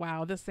like,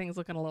 wow, this thing's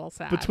looking a little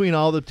sad. Between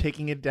all the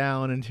taking it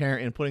down and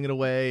tearing and putting it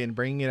away and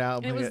bringing it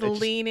out, it was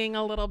leaning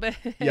a little bit.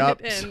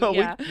 Yep. And, so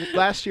yeah.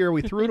 last year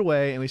we threw it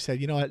away, and we said,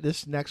 you know what?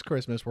 This next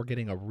Christmas we're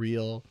getting a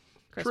real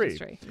Christmas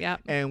tree. Yeah.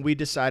 And we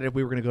decided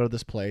we were going to go to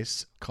this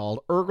place called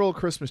Urgel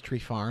Christmas Tree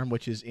Farm,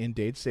 which is in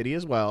Dade City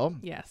as well.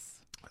 Yes.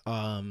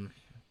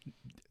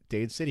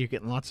 Dade City, you're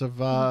getting lots of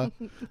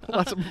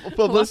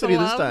publicity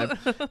this time.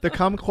 The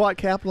kumquat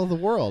capital of the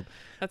world.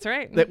 That's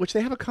right. Which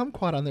they have a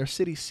kumquat on their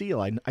city seal.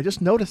 I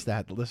just noticed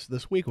that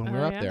this week when we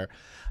were up there.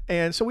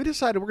 And so we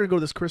decided we're going to go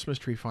to this Christmas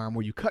tree farm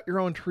where you cut your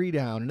own tree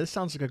down. And this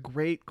sounds like a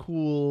great,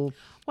 cool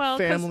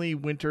family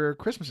winter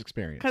Christmas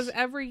experience. Because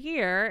every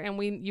year,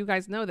 and you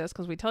guys know this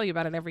because we tell you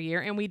about it every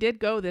year, and we did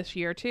go this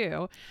year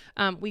too.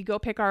 We go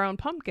pick our own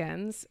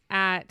pumpkins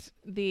at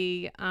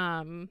the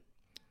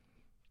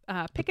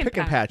Pick and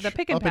Patch up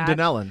in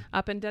Dunellen.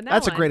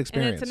 That's a great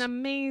experience. And it's an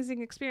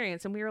amazing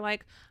experience. And we were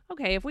like,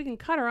 okay, if we can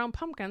cut our own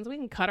pumpkins, we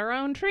can cut our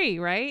own tree,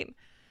 right?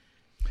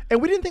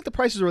 And we didn't think the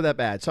prices were that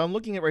bad. So I'm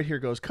looking at right here.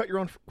 It goes, cut your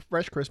own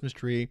fresh Christmas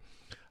tree.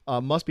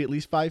 Must be at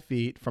least 5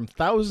 feet from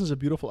thousands of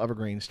beautiful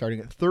evergreens,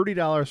 starting at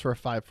 $30 for a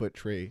 5-foot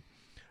tree,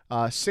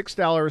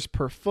 $6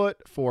 per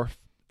foot for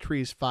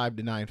trees 5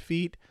 to 9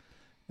 feet,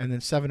 and then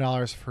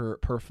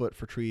 $7 per foot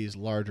for trees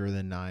larger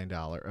than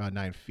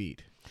 9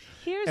 feet.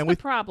 Here's the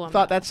problem.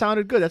 Thought that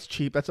sounded good. That's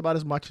cheap. That's about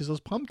as much as those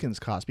pumpkins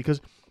cost.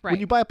 Because when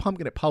you buy a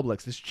pumpkin at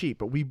Publix, it's cheap.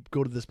 But we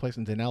go to this place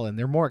in Dunellen,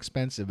 they're more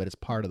expensive, but it's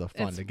part of the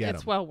fun to get them.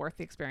 It's well worth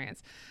the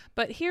experience.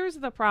 But here's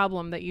the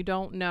problem that you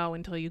don't know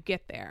until you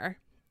get there.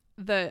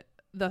 The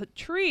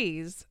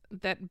trees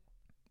that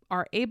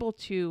are able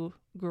to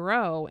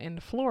grow in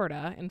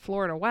Florida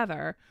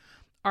weather,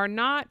 are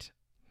not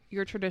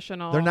your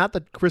traditional. They're not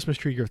the Christmas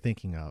tree you're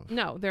thinking of.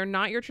 No, they're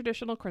not your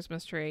traditional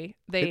Christmas tree.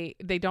 They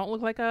don't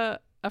look like a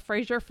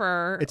Fraser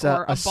fir it's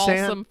or a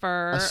balsam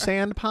fir. A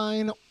sand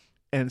pine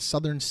and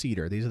southern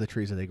cedar. These are the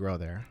trees that they grow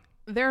there.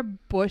 They're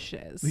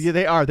bushes. Yeah,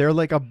 they are. They're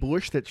like a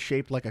bush that's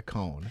shaped like a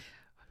cone.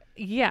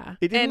 Yeah.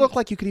 It didn't look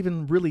like you could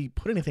even really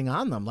put anything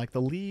on them. Like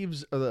the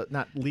leaves, or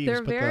not leaves,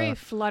 they're but very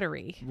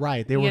fluttery.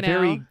 Right. They were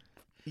very,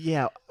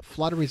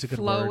 fluttery is a good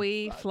word.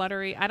 Flowy,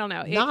 fluttery. I don't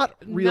know. Not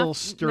real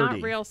sturdy.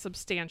 Not real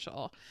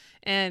substantial.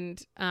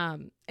 And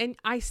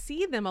I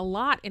see them a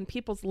lot in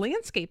people's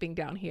landscaping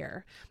down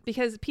here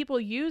because people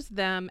use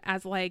them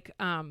as like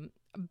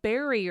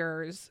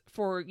barriers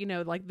for,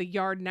 like the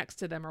yard next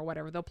to them or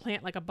whatever. They'll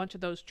plant like a bunch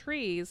of those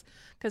trees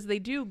because they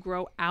do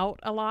grow out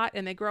a lot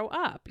and they grow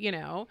up,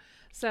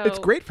 So it's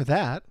great for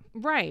that.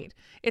 Right.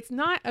 It's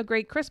not a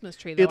great Christmas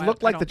tree, though. It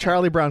looked like the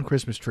Charlie Brown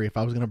Christmas tree if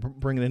I was going to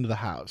bring it into the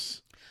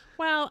house.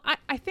 Well,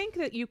 I think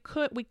that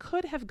we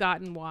could have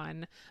gotten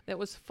one that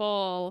was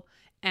full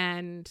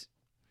and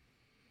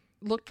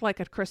looked like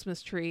a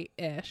Christmas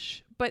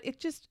tree-ish, but it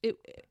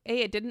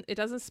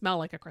doesn't smell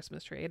like a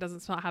Christmas tree. It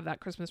doesn't have that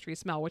Christmas tree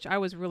smell, which I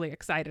was really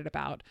excited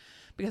about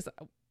because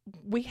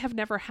we have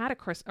never had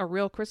a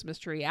real Christmas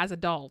tree as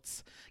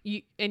adults.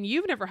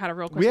 You've never had a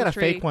real Christmas We had a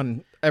tree. fake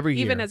one every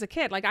year. Even as a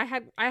kid. Like I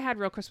had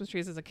real Christmas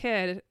trees as a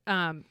kid.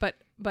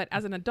 But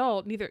as an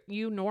adult, neither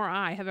you nor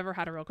I have ever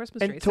had a real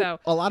Christmas tree. So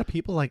a lot of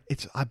people, like,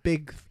 it's a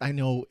big, I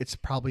know it's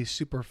probably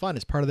super fun.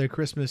 It's part of their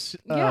Christmas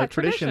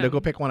tradition to go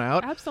pick one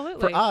out.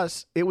 Absolutely. For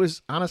us, it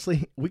was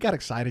honestly, we got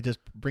excited just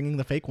bringing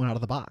the fake one out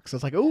of the box.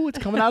 It's like, oh, it's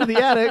coming out of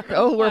the attic.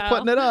 Oh, we're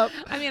putting it up.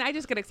 I mean, I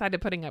just get excited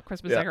putting up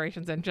Christmas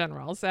decorations in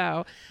general.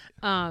 So,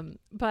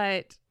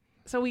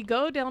 So we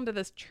go down to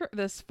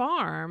this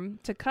farm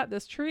to cut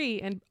this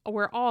tree, and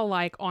we're all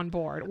like on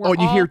board.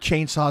 You hear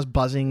chainsaws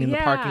buzzing in the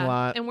parking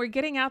lot. And we're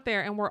getting out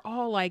there, and we're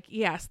all like,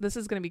 yes, this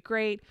is going to be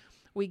great.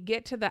 We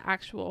get to the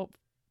actual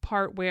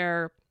part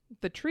where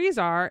the trees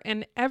are,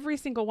 and every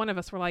single one of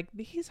us were like,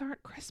 these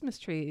aren't Christmas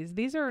trees.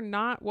 These are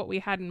not what we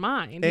had in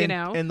mind, you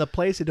know? And the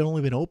place had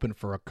only been open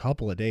for a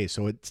couple of days,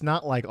 so it's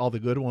not like all the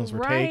good ones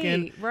were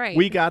taken. Right.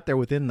 We got there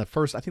within the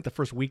first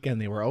weekend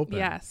they were open.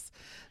 Yes.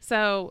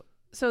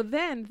 So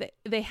then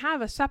they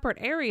have a separate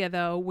area,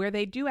 though, where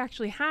they do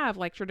actually have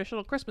like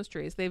traditional Christmas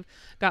trees. They've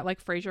got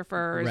like Fraser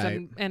firs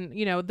and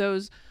you know,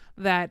 those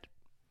that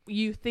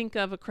you think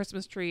of a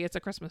Christmas tree, it's a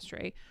Christmas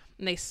tree.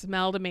 And they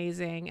smelled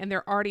amazing, and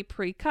they're already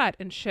pre-cut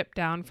and shipped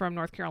down from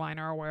North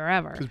Carolina or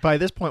wherever. Because by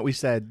this point we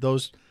said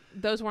those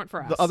weren't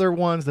for us. The other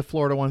ones, the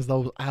Florida ones,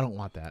 those, I don't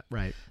want that.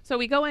 Right. So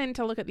we go in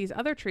to look at these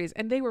other trees,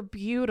 and they were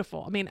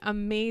beautiful. I mean,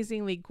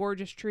 amazingly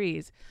gorgeous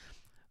trees.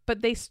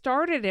 But they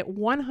started at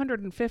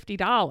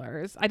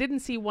 $150. I didn't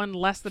see one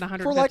less than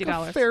 $150. For like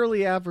a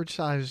fairly average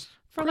sized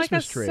for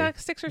Christmas like a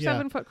 6 or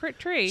 7 foot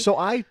tree. So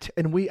I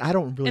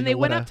don't really and they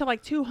went up to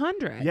like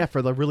 200. Yeah,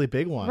 for the really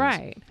big ones.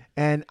 Right.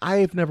 And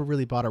I've never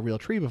really bought a real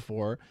tree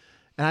before,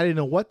 and I didn't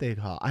know what they'd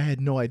cost. I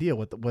had no idea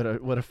what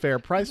a fair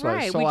price was.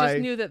 Right. So we just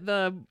knew that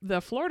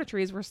the Florida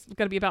trees were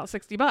going to be about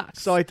 $60.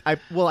 So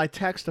I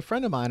text a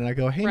friend of mine and I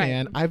go, hey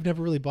man, I've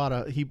never really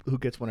bought who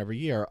gets one every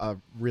year, a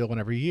real one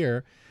every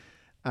year.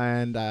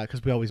 And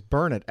because we always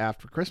burn it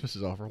after Christmas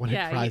is over when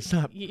it dries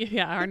up.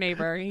 Yeah, our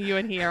neighbor, you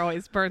and he are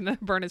always burn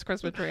his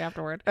Christmas tree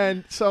afterward.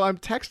 And so I'm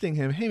texting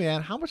him, hey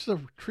man, how much does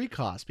a tree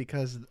cost?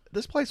 Because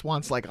this place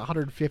wants like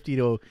 $150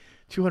 to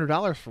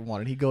 $200 for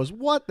one. And he goes,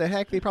 what the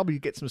heck? They probably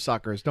get some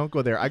suckers. Don't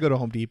go there. I go to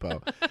Home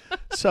Depot.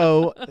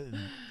 So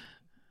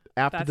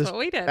after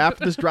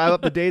this drive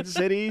up to Dade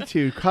City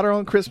to cut our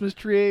own Christmas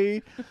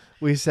tree,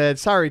 we said,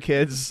 sorry,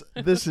 kids,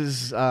 this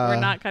is... we're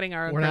not cutting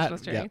our own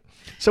Christmas tree. Yeah.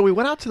 So we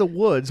went out to the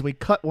woods. We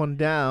cut one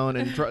down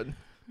and...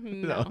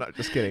 No,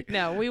 just kidding.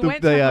 No, we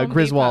went to Home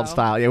Griswold Depot.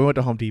 style. Yeah, we went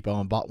to Home Depot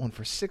and bought one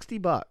for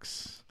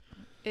 $60.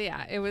 Yeah,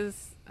 I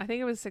think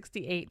it was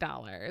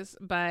 $68,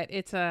 but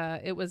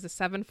it was a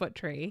 7-foot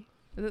tree.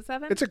 Is it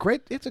 7?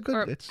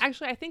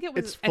 Actually, I think it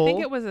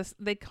was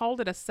they called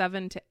it a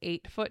 7 to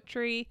 8 foot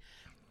tree.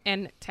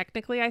 And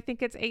technically I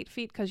think it's 8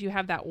 feet because you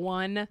have that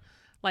one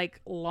like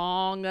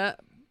long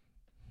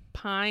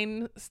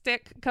pine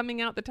stick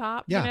coming out the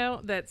top, you know,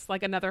 that's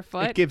like another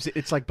foot.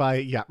 It's like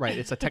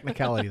it's a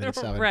technicality that it's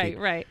 7 feet.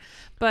 Right.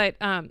 But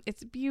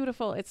it's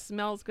beautiful. It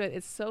smells good.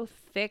 It's so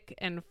thick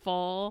and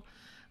full.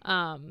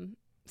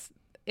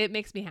 It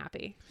makes me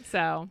happy.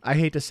 So I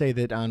hate to say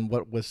that on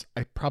what was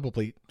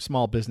probably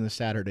Small Business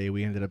Saturday,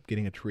 we ended up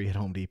getting a tree at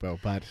Home Depot,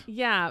 but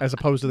as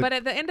opposed to but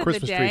at the end of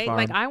Christmas the day, tree farm.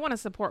 like I want to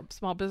support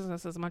small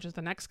business as much as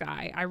the next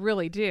guy. I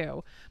really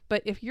do.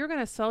 But if you're going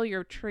to sell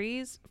your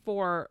trees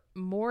for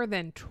more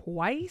than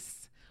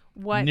twice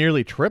what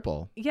nearly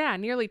triple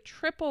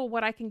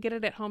what I can get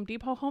it at Home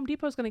Depot, Home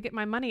Depot's going to get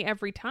my money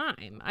every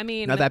time. I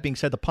mean, now that being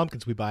said, the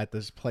pumpkins we buy at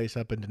this place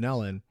up in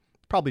Denellen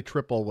probably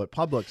triple what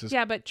Publix is.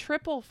 Yeah, but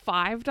triple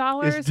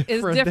 $5 is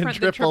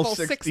different than triple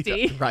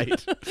 60.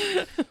 Right.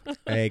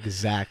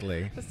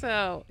 Exactly.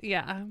 So,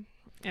 yeah.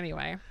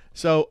 Anyway.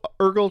 So,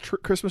 Ergel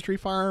Christmas Tree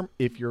Farm,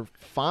 if you're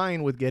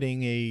fine with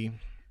getting a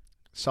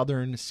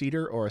southern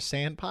cedar or a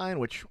sand pine,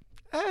 which,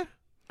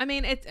 I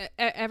mean, it's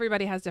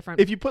everybody has different.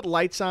 If you put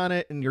lights on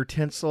it and your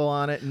tinsel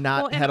on it and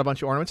had a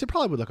bunch of ornaments, it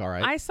probably would look all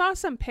right. I saw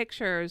some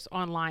pictures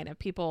online of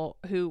people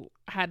who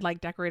had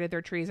like decorated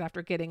their trees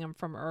after getting them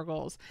from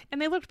Ergel's,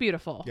 and they looked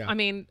beautiful. Yeah. I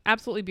mean,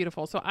 absolutely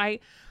beautiful. So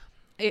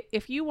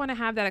if you want to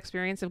have that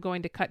experience of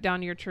going to cut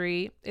down your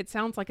tree, it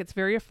sounds like it's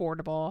very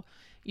affordable.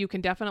 You can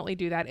definitely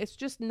do that. It's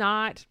just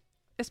not,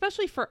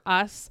 especially for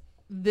us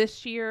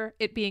this year,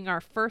 it being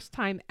our first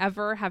time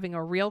ever having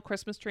a real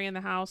Christmas tree in the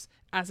house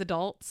as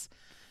adults.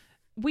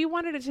 We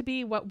wanted it to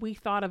be what we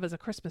thought of as a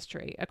Christmas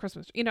tree,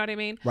 you know what I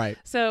mean? Right.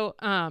 So,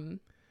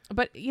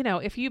 but you know,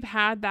 if you've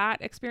had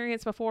that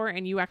experience before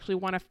and you actually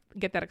want to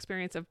get that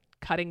experience of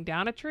cutting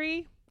down a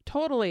tree,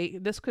 totally,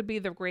 this could be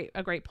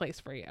a great place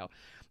for you.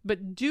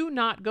 But do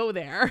not go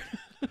there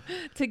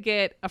to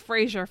get a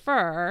Fraser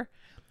fir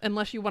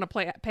unless you want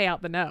to pay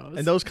out the nose.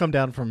 And those come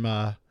down from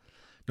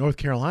North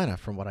Carolina,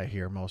 from what I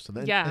hear, most of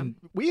them. Yeah. And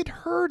we had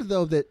heard,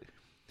 though, that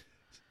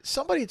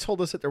somebody told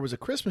us that there was a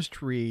Christmas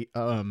tree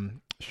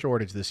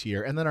shortage this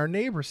year, and then our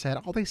neighbor said,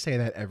 they say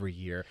that every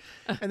year.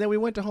 And then we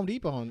went to Home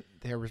Depot, and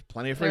there was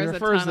plenty of Fraser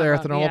firs there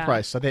at the normal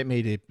price, so that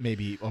made it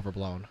maybe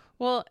overblown.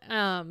 Well,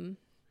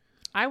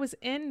 I was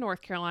in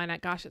North Carolina.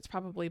 Gosh, it's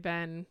probably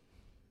been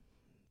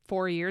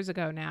 4 years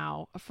ago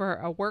now for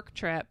a work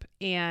trip.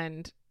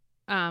 And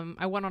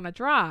I went on a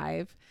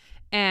drive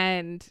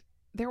and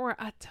there were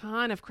a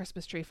ton of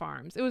Christmas tree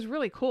farms. It was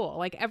really cool.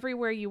 Like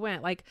everywhere you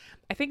went, like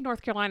I think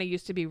North Carolina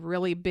used to be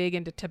really big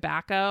into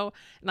tobacco.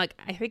 And like,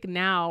 I think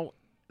now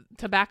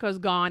tobacco's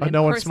gone. And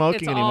no one's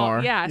smoking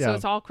anymore. Yeah. So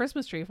it's all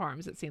Christmas tree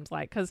farms, it seems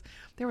like, because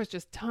there was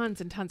just tons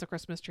and tons of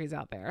Christmas trees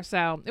out there.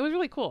 So it was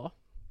really cool.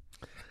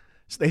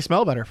 They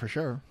smell better for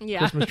sure. Yeah.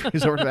 Christmas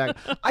trees over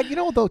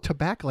tobacco. Though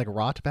tobacco, like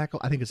raw tobacco,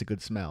 I think it's a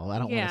good smell. I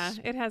don't want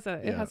to. It has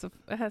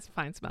a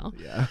fine smell.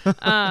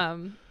 Yeah.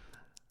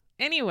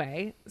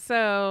 Anyway,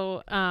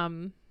 so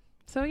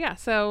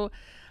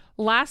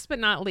last but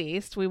not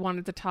least, we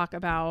wanted to talk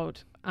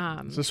about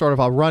so sort of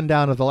a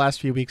rundown of the last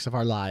few weeks of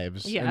our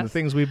lives and the Yes.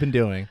 things we've been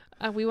doing,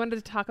 we wanted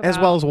to talk about, as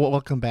well as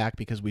welcome back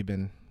because we've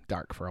been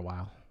dark for a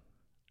while.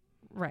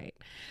 right.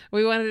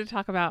 We wanted to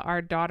talk about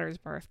our daughter's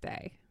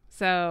birthday.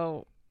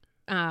 So,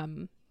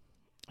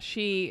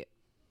 she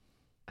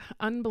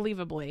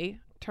unbelievably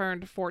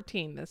turned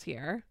 14 this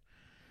year,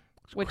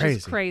 which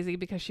is crazy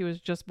because she was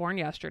just born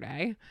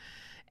yesterday.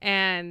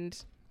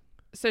 And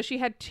so she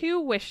had 2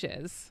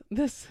 wishes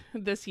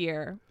this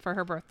year for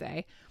her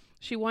birthday.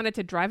 She wanted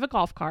to drive a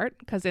golf cart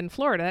because in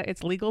Florida,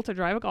 it's legal to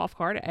drive a golf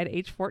cart at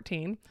age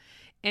 14.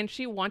 And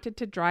she wanted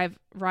to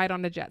ride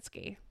on a jet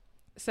ski.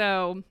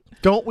 So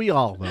don't we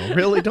all though?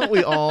 Really? Don't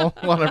we all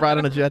want to ride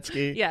on a jet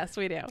ski? Yes,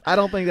 we do. I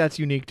don't think that's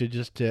unique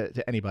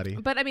to anybody.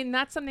 But I mean,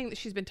 that's something that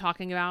she's been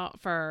talking about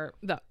for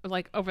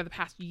over the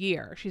past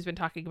year. She's been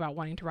talking about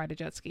wanting to ride a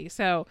jet ski.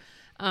 So,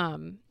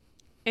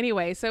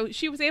 anyway, so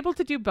she was able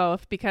to do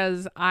both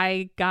because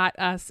I got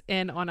us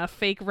in on a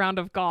fake round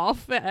of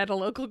golf at a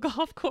local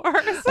golf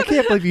course. I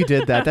can't believe you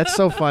did that. That's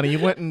so funny. You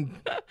went and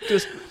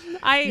just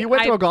you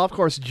went to a golf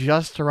course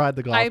just to ride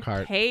the golf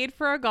cart. I paid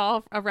for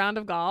a round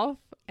of golf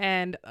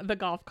and the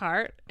golf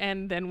cart,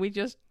 and then we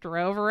just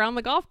drove around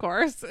the golf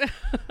course.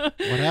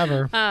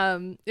 Whatever.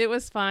 It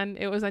was fun.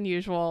 It was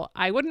unusual.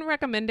 I wouldn't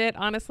recommend it,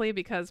 honestly,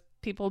 because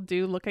people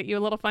do look at you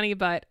a little funny,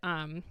 but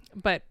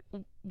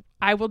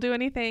I will do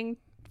anything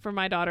for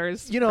my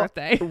daughter's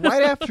birthday.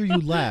 Right after you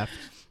left,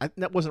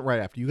 that wasn't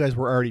right after. You guys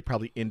were already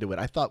probably into it.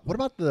 I thought, what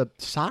about the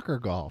soccer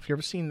golf? You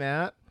ever seen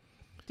that?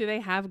 Do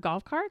they have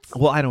golf carts?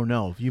 Well, I don't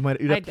know.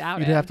 You'd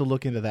doubt it. have to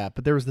look into that.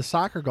 But there was the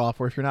soccer golf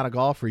where if you're not a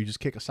golfer, you just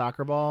kick a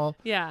soccer ball.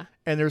 Yeah.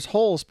 And there's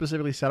holes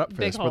specifically set up for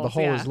Big this where the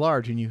holes, hole is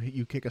large and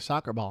you kick a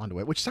soccer ball into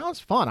it, which sounds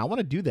fun. I want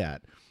to do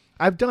that.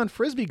 I've done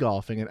Frisbee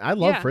golfing and I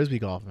love Frisbee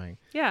golfing.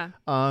 Yeah.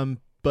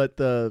 But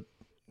the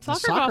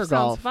soccer golf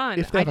sounds fun.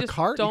 If they have I a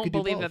cart, don't you could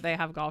believe do both. that they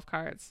have golf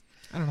carts.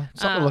 I don't know.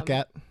 Something to look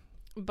at.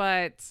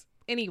 But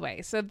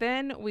anyway, so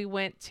then we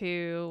went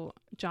to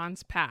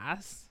John's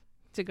Pass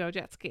to go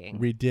jet skiing.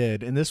 We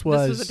did. And this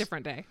was a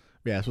different day.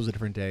 Yeah, this was a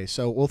different day.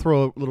 So we'll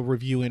throw a little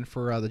review in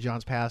for the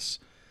John's Pass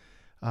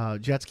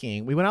jet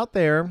skiing. We went out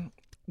there.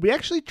 We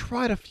actually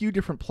tried a few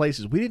different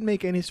places. We didn't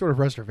make any sort of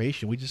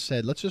reservation. We just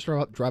said, let's just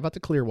drive out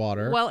to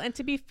Clearwater. Well, and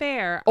to be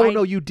fair,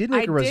 no, you did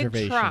make a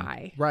reservation. I did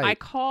try. Right. I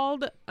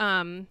called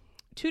 2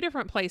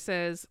 different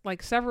places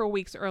like several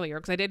weeks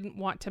earlier because I didn't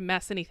want to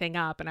mess anything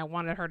up and I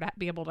wanted her to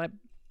be able to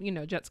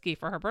jet ski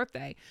for her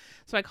birthday.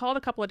 So I called a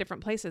couple of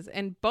different places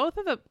and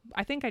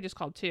I think I just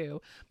called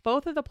 2.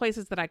 Both of the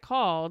places that I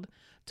called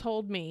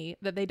told me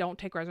that they don't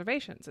take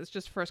reservations. It's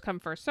just first come,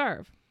 first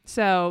serve.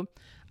 So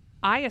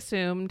I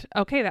assumed,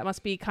 okay, that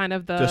must be kind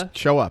of just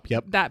show up.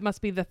 Yep. That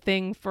must be the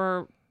thing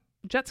for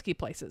jet ski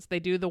places. They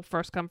do the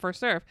first come, first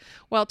serve.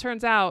 Well, it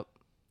turns out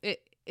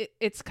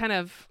it's kind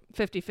of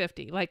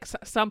 50-50. Like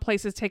some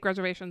places take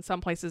reservations,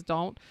 some places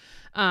don't.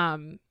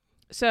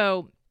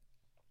 So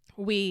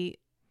we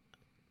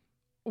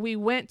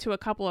went to a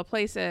couple of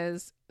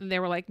places and they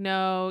were like,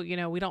 no,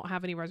 we don't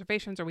have any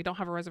reservations or we don't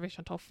have a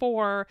reservation until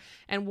 4.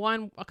 And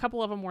a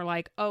couple of them were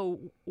like, oh,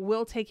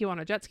 we'll take you on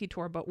a jet ski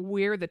tour, but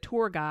we're the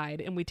tour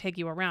guide and we take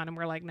you around. And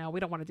we're like, no, we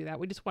don't want to do that.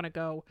 We just want to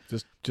go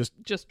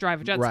just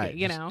drive a jet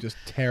ski, Just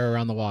tear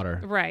around the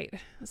water. Right.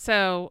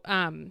 So,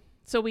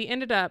 so we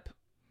ended up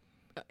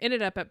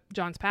at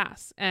John's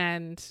Pass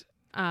and,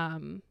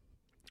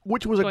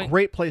 which was a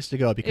great place to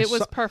go because it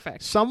was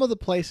perfect. Some of the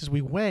places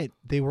we went,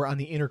 they were on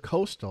the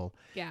intercoastal.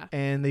 Yeah.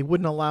 And they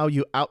wouldn't allow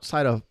you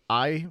outside of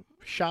eye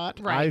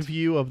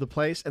view of the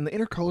place. And the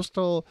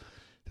intercoastal,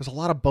 there's a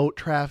lot of boat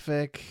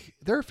traffic.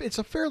 It's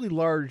a fairly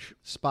large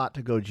spot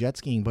to go jet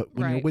skiing, but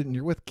when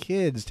you're with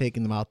kids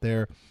taking them out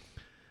there,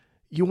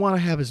 you want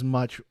to have as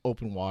much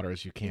open water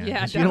as you can.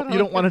 Yeah, you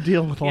don't want to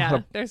deal with a lot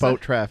of boat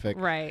traffic.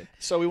 Right.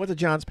 So we went to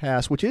John's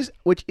Pass, which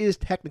is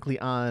technically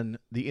on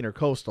the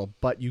intercoastal,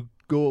 but you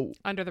go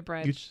under the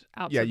bridge.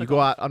 You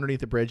go out underneath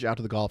the bridge out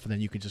to the Gulf, and then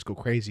you can just go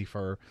crazy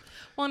for.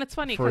 Well, and it's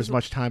funny for as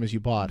much time as you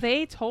bought.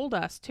 They told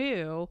us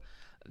too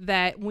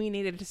that we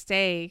needed to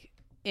stay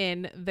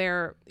in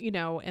their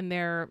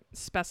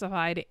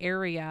specified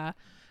area.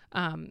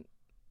 And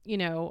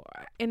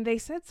they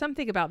said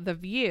something about the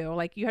view,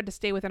 like you had to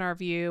stay within our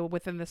view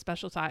within the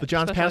special side. The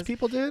John's Pass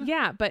people did?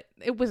 Yeah, but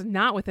it was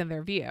not within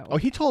their view. Oh,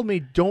 he told me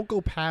don't go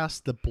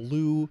past the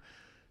blue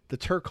the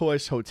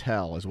Turquoise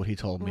Hotel is what he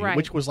told me, Right.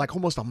 which was like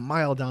almost a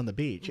mile down the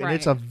beach. And Right.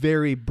 it's a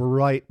very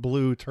bright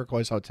blue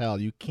turquoise hotel.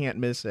 You can't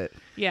miss it.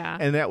 Yeah.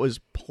 And that was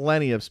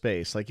plenty of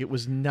space. Like, it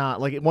was not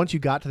like once you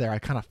got to there, I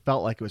kind of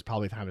felt like it was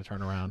probably time to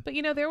turn around. But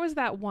there was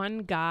that one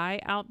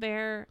guy out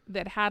there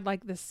that had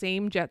like the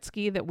same jet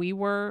ski that we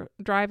were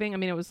driving. I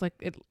mean, it was like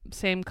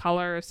same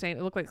color,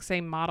 it looked like the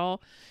same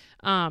model.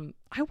 I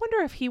wonder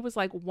if he was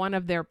like one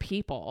of their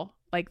people,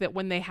 like that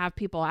when they have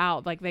people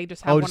out, like they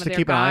just have one just of to their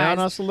keep guys. an eye on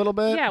us a little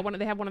bit? Yeah,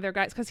 they have one of their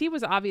guys, because he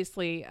was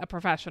obviously a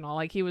professional.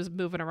 Like he was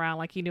moving around,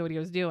 like he knew what he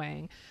was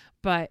doing.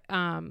 But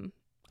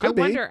Could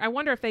be. I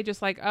wonder if they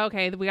just like,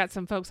 okay, we got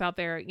some folks out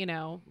there,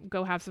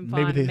 go have some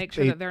fun, Maybe and make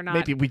sure that they're not.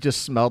 Maybe we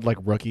just smelled like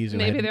rookies.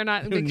 Maybe they're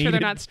not. Make sure they're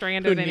not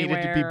stranded who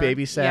anywhere. needed to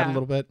be babysat a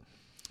little bit.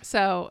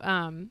 So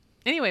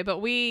anyway, but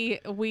we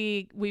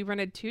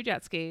rented 2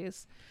 jet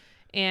skis,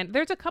 and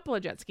there's a couple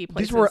of jet ski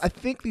places.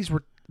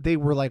 They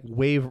were like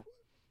wave.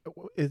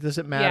 Does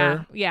it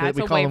matter? Yeah, it's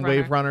we a call wave them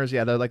wave runners.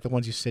 Yeah, they're like the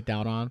ones you sit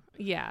down on.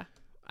 Yeah,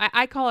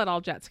 I call it all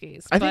jet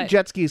skis. I think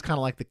jet ski is kind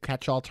of like the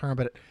catch-all term,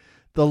 but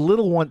the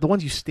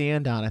ones you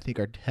stand on, I think,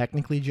 are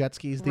technically jet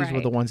skis. These were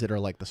Right. the ones that are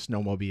like the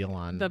snowmobile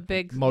on the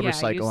big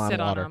motorcycle you on sit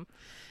water.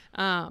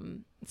 On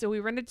them. So we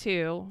rented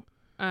 2,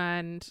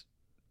 and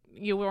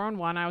you were on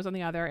one, I was on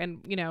the other, and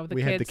We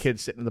kids had the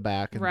kids sitting in the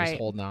back and Right. just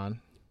holding on.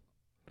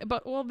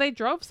 But they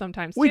drove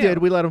sometimes. We too. did.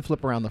 We let them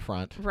flip around the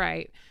front.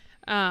 Right.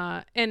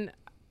 And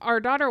our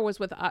daughter was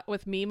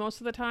with me most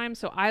of the time,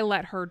 so I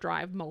let her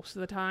drive most of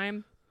the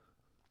time,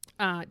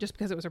 just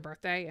because it was her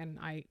birthday and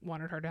I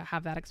wanted her to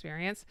have that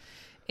experience.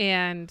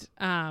 And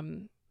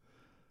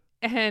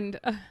it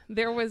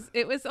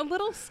was a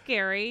little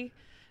scary,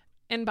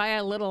 and by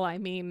a little I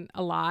mean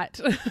a lot,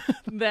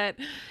 that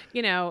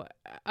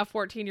a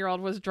 14-year-old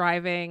was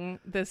driving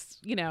this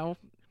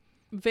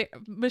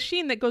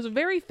machine that goes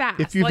very fast.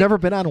 If you've never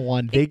been on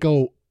one, they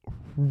go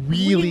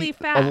really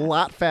fast. a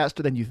lot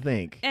faster than you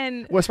think.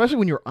 And especially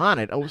when you're on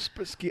it.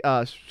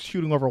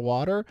 Shooting over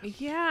water.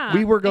 yeah,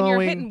 We were and you're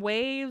going- hitting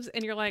waves,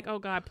 and you're like, oh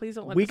God, please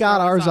don't let We this got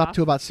throw us ours up off.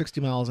 to about 60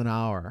 miles an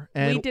hour.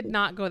 And We did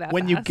not go that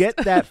when fast. you get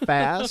that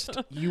fast,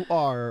 you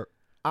are.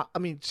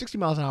 60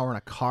 miles an hour in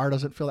a car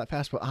doesn't feel that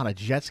fast, but on a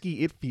jet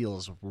ski, it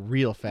feels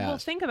real fast. Well,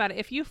 think about it.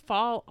 If you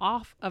fall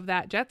off of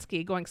that jet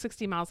ski going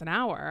 60 miles an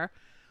hour,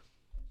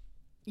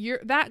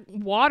 that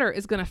water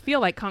is going to feel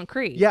like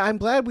concrete. Yeah, I'm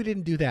glad we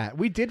didn't do that.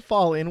 We did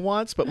fall in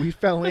once, but we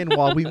fell in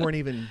while we weren't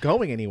even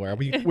going anywhere.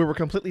 We were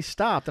completely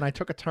stopped, and I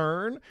took a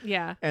turn,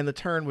 Yeah. and the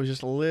turn was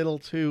just a little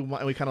too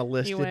much. We kind of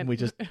listed, and we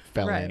just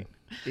fell Right.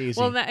 in. Easy.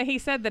 Well, he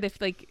said that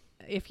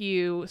if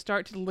you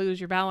start to lose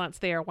your balance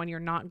there when you're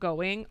not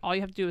going, all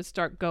you have to do is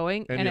start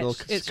going, And it'll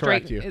it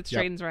correct you. It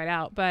straightens right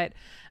out. But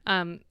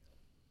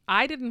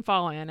I didn't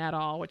fall in at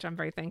all, which I'm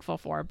very thankful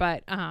for.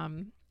 But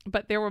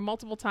there were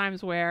multiple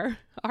times where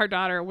our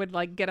daughter would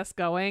like get us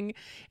going,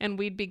 and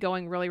we'd be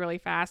going really, really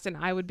fast, and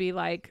I would be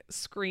like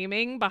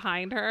screaming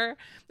behind her,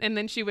 and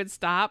then she would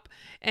stop,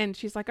 and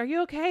she's like, "Are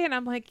you okay?" And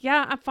I'm like,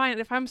 "Yeah, I'm fine.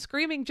 If I'm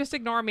screaming, just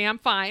ignore me. I'm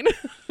fine."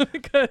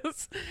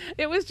 Because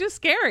it was just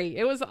scary.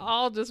 It was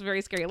all just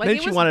very scary. Like then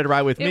she wanted to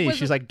ride with it me. was-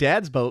 She's like,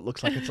 "Dad's boat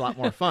looks like it's a lot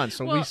more fun."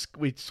 So Well-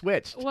 we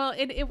switched. Well,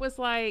 it was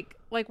like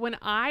when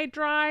I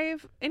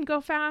drive and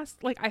go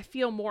fast, like I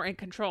feel more in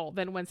control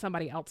than when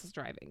somebody else is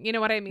driving. You know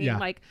what I mean? Yeah.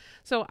 Like,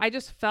 so I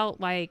just felt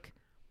like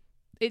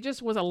it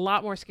just was a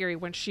lot more scary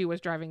when she was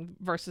driving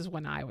versus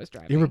when I was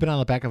driving. You ever been on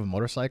the back of a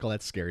motorcycle?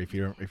 That's scary if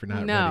you're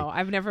not No, ready.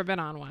 I've never been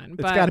on one.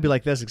 It's But got to be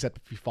like this, except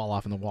if you fall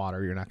off in the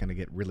water, you're not going to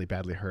get really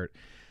badly hurt.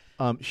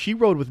 She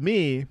rode with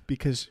me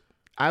because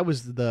I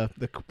was the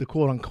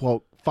quote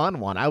unquote fun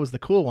one. I was the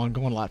cool one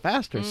going a lot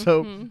faster.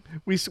 So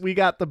we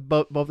got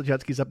both the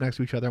jet skis up next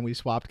to each other, and we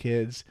swapped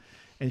kids.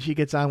 And she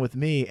gets on with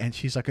me, and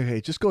she's like, "Okay,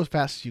 just go as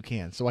fast as you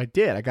can." So I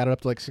did. I got it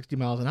up to like 60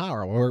 miles an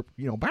hour, or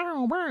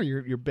bow, bow,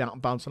 you're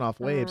bouncing off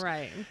waves.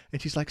 Right.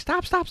 And she's like,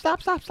 "Stop, stop,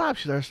 stop, stop, stop!"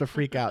 She starts to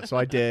freak out. So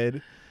I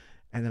did,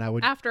 and then I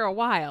would. After a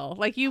while,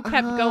 like you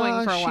kept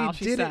going for a while.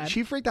 She said.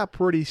 She freaked out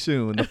pretty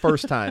soon the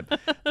first time.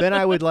 Then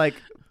I would like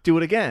do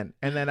it again,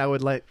 and then I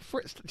would like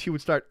she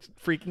would start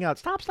freaking out.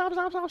 Stop, stop,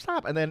 stop, stop,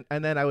 stop, and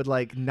then I would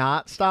like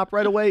not stop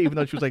right away, even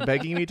though she was like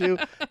begging me to.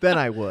 Then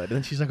I would, and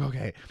then she's like,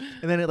 "Okay,"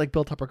 and then it like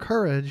built up her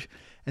courage,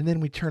 and then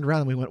we turned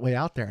around and we went way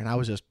out there, and I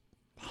was just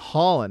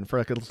hauling for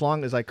like as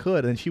long as I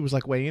could, and she was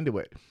like way into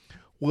it.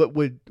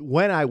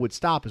 When I would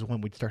stop is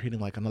when we'd start hitting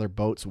like another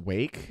boat's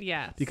wake.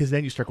 Yes. Because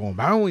then you start going,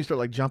 boom, you start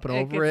like jumping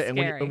over gets it. And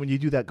scary. when you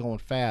do that going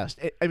fast,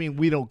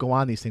 we don't go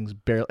on these things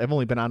barely. I've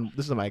only been on,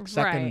 this is my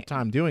second Right.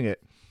 time doing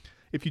it.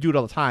 If you do it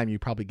all the time, you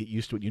probably get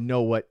used to it. You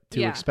know what to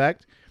Yeah.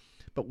 expect.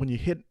 But when you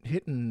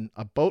hitting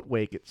a boat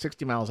wake at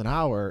 60 miles an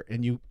hour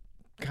and you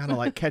kind of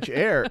like catch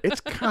air, it's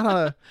kind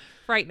of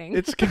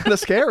frightening.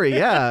 scary.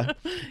 Yeah.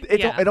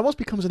 Yeah. It almost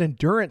becomes an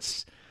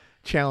endurance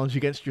challenge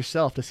against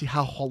yourself to see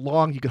how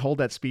long you can hold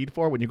that speed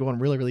for when you're going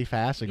really, really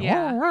fast and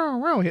Yeah.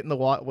 hitting the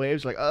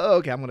waves. Like, oh,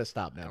 okay, I'm going to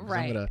stop now. 'cause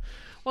Right. and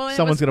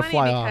someone's gonna going to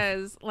fly off.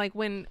 because like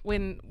when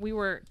we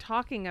were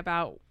talking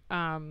about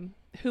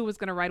who was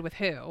going to ride with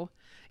who,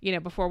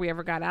 before we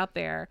ever got out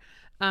there,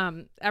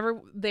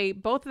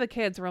 both of the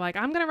kids were like,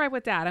 I'm going to ride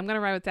with Dad. I'm going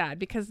to ride with Dad,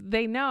 because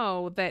they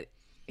know that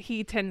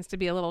he tends to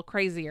be a little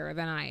crazier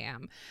than I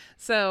am.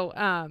 So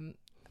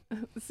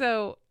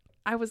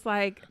I was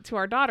like, to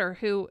our daughter,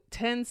 who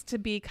tends to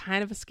be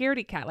kind of a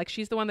scaredy cat, like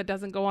she's the one that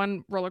doesn't go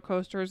on roller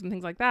coasters and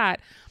things like that.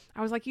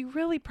 I was like, you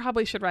really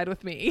probably should ride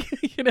with me,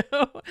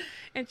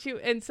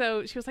 And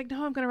so she was like,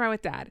 no, I'm going to ride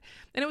with Dad.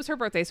 And it was her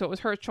birthday, so it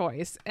was her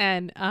choice.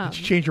 And did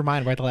she change her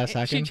mind right at the last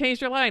second? She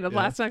changed her mind at the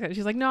last second.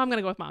 She's like, no, I'm going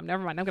to go with Mom.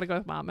 Never mind, I'm going to go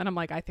with Mom. And I'm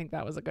like, I think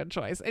that was a good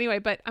choice. Anyway,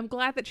 but I'm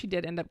glad that she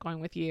did end up going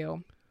with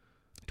you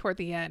toward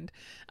the end.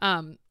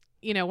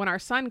 When our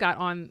son got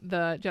on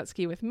the jet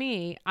ski with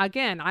me,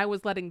 again, I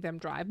was letting them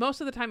drive.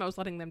 Most of the time I was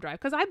letting them drive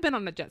because I've been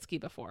on a jet ski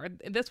before.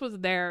 This was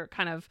their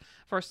kind of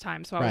first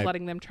time. So I was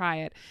letting them try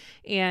it.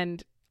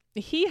 And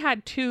he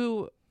had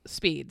 2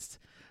 speeds,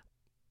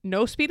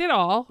 no speed at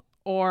all,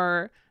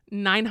 or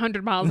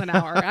 900 miles an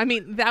hour. I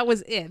mean, that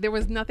was it. There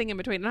was nothing in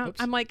between. And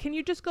I'm like, can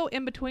you just go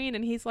in between?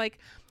 And he's like,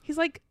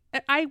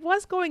 I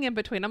was going in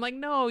between. I'm like,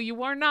 no,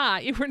 you are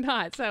not. You were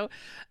not. So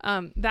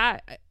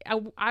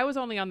I was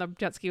only on the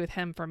jet ski with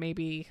him for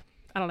maybe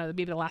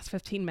the last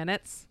 15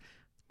 minutes.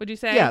 Would you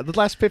say? Yeah, the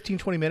last 15,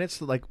 20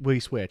 minutes, like we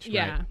switched.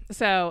 Yeah. Right?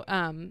 So,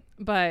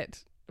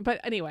 but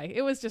anyway,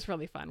 it was just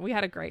really fun. We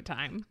had a great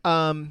time.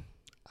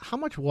 How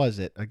much was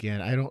it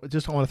again? I want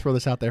to throw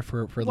this out there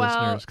for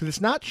listeners, because it's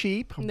not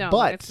cheap. No,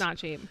 but it's not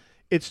cheap.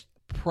 It's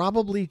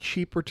probably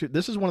cheaper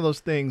this is one of those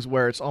things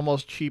where it's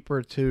almost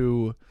cheaper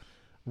to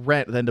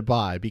rent than to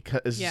buy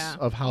because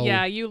of how.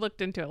 Yeah, you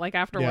looked into it like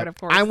afterward, of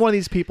course. I'm one of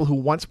these people who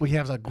once we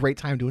have a great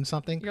time doing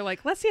something, you're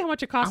like, let's see how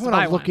much it costs. I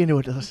want to look into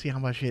it to see how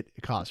much it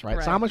costs,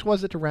 right? So how much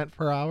was it to rent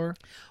per hour?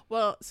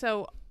 Well,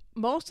 so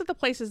most of the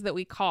places that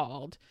we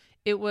called,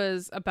 it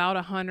was about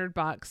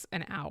 $100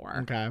 an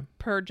hour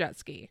per jet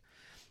ski.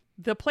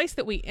 The place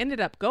that we ended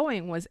up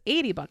going was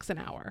 $80 an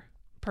hour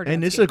per jet ski.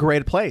 And this is a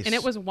great place. And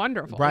it was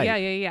wonderful. Right.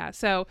 Yeah.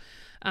 So,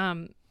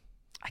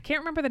 I can't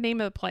remember the name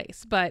of the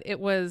place, but it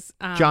was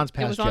John's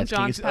Pass. It was on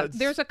John's Pass.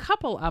 There's a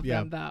couple of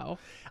them though.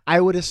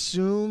 I would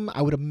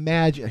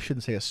imagine, I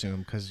shouldn't say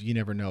assume because you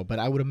never know, but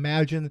I would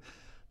imagine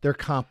they're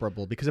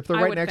comparable because if they're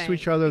right next to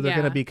each other, they're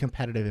going to be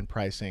competitive in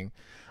pricing.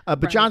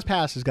 But John's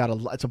Pass has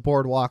it's a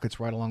boardwalk. It's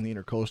right along the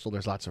Intercoastal.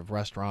 There's lots of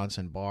restaurants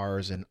and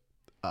bars and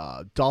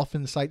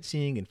dolphin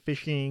sightseeing and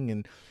fishing,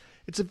 and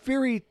it's a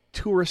very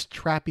tourist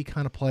trappy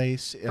kind of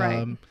place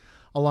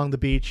along the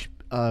beach.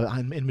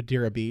 I'm in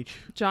Madeira Beach.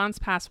 John's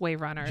Pass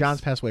Wave Runners.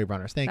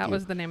 Thank you. That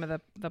was the name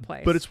of the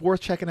place. But it's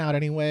worth checking out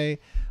anyway.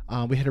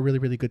 We had a really,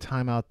 really good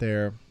time out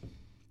there.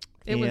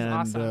 It was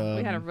awesome.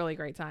 We had a really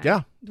great time.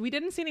 Yeah. We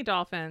didn't see any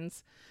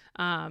dolphins.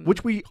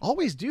 Which we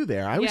always do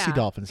there. I always see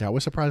dolphins there. I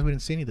was surprised we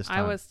didn't see any this time.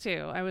 I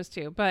was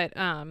too. But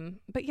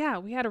yeah,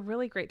 we had a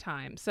really great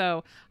time.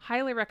 So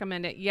highly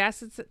recommend it.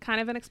 Yes, it's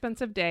kind of an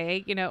expensive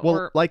day,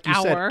 or like you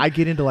hour. said, I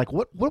get into like,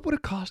 what would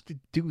it cost to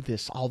do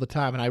this all the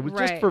time? And I was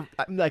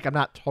I'm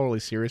not totally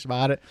serious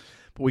about it.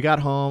 But we got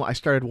home. I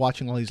started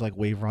watching all these like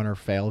wave runner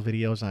fail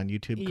videos on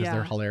YouTube because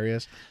they're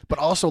hilarious, but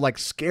also like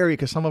scary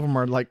because some of them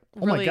are like,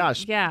 oh my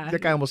gosh,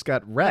 that guy almost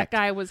got wrecked. That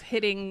guy was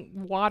hitting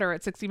water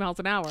at 60 miles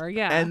an hour.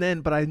 Yeah. And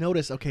then, but I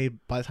noticed, by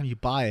the time you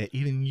buy it,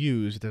 even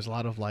used, there's a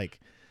lot of like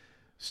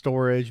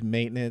storage,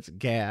 maintenance,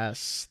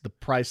 gas, the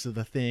price of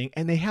the thing,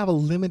 and they have a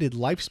limited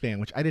lifespan,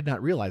 which I did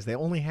not realize. They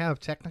only have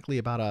technically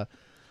about a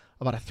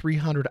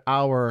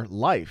 300-hour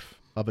life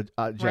of a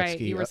jet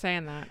ski. You were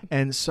saying that.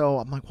 And so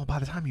I'm like, well, by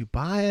the time you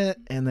buy it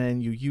and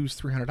then you use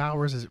 300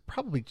 hours, is it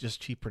probably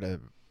just cheaper to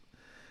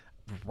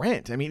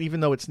rent? I mean, even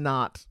though it's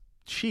not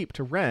cheap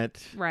to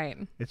rent,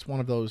 it's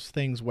one of those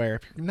things where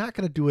if you're not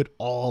going to do it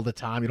all the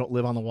time, you don't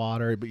live on the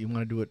water, but you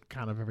want to do it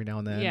kind of every now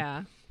and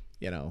then.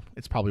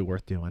 It's probably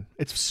worth doing.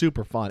 It's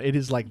super fun. It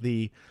is like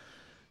the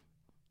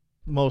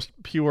most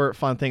pure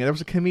fun thing. There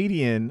was a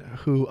comedian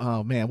who,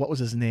 oh man, what was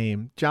his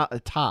name?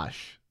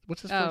 Tosh.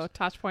 What's his first?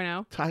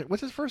 Tosh.0.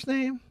 What's his first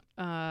name?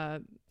 I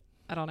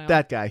don't know.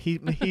 That guy. He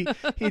did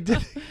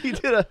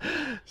a.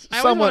 I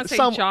always want to say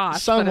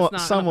Josh,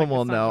 someone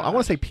will know. I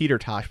want to say Peter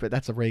Tosh, but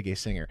that's a reggae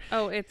singer.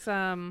 Oh, it's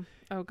oh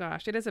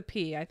gosh, it is a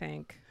P, I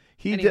think.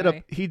 He did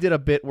a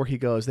bit where he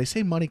goes, they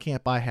say money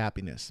can't buy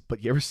happiness,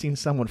 but you ever seen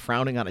someone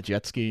frowning on a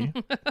jet ski?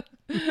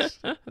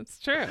 It's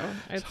true.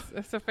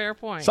 It's a fair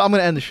point. So I'm going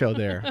to end the show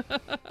there.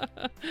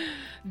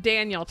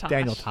 Daniel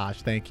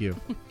Tosh, thank you.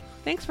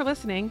 Thanks for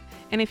listening.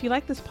 And if you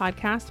like this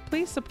podcast,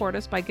 please support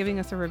us by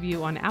giving us a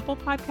review on Apple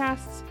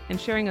Podcasts and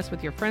sharing us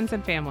with your friends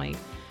and family.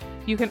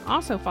 You can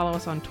also follow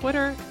us on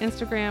Twitter,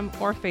 Instagram,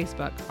 or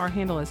Facebook. Our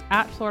handle is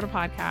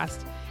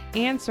 @FloridaPodcast,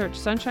 and search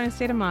Sunshine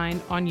State of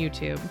Mind on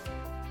YouTube.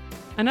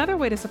 Another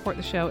way to support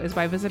the show is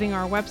by visiting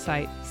our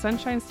website,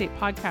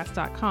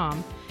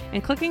 sunshinestatepodcast.com,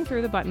 and clicking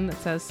through the button that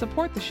says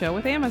Support the Show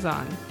with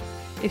Amazon.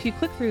 If you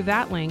click through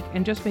that link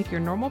and just make your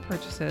normal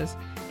purchases,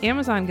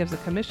 Amazon gives a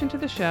commission to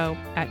the show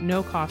at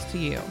no cost to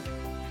you.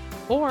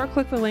 Or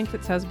click the link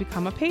that says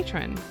Become a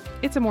Patron.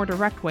 It's a more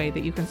direct way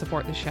that you can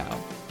support the show.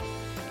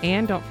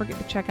 And don't forget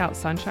to check out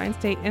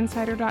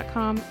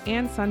SunshineStateInsider.com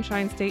and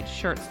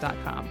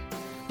SunshineStateShirts.com.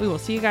 We will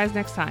see you guys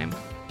next time.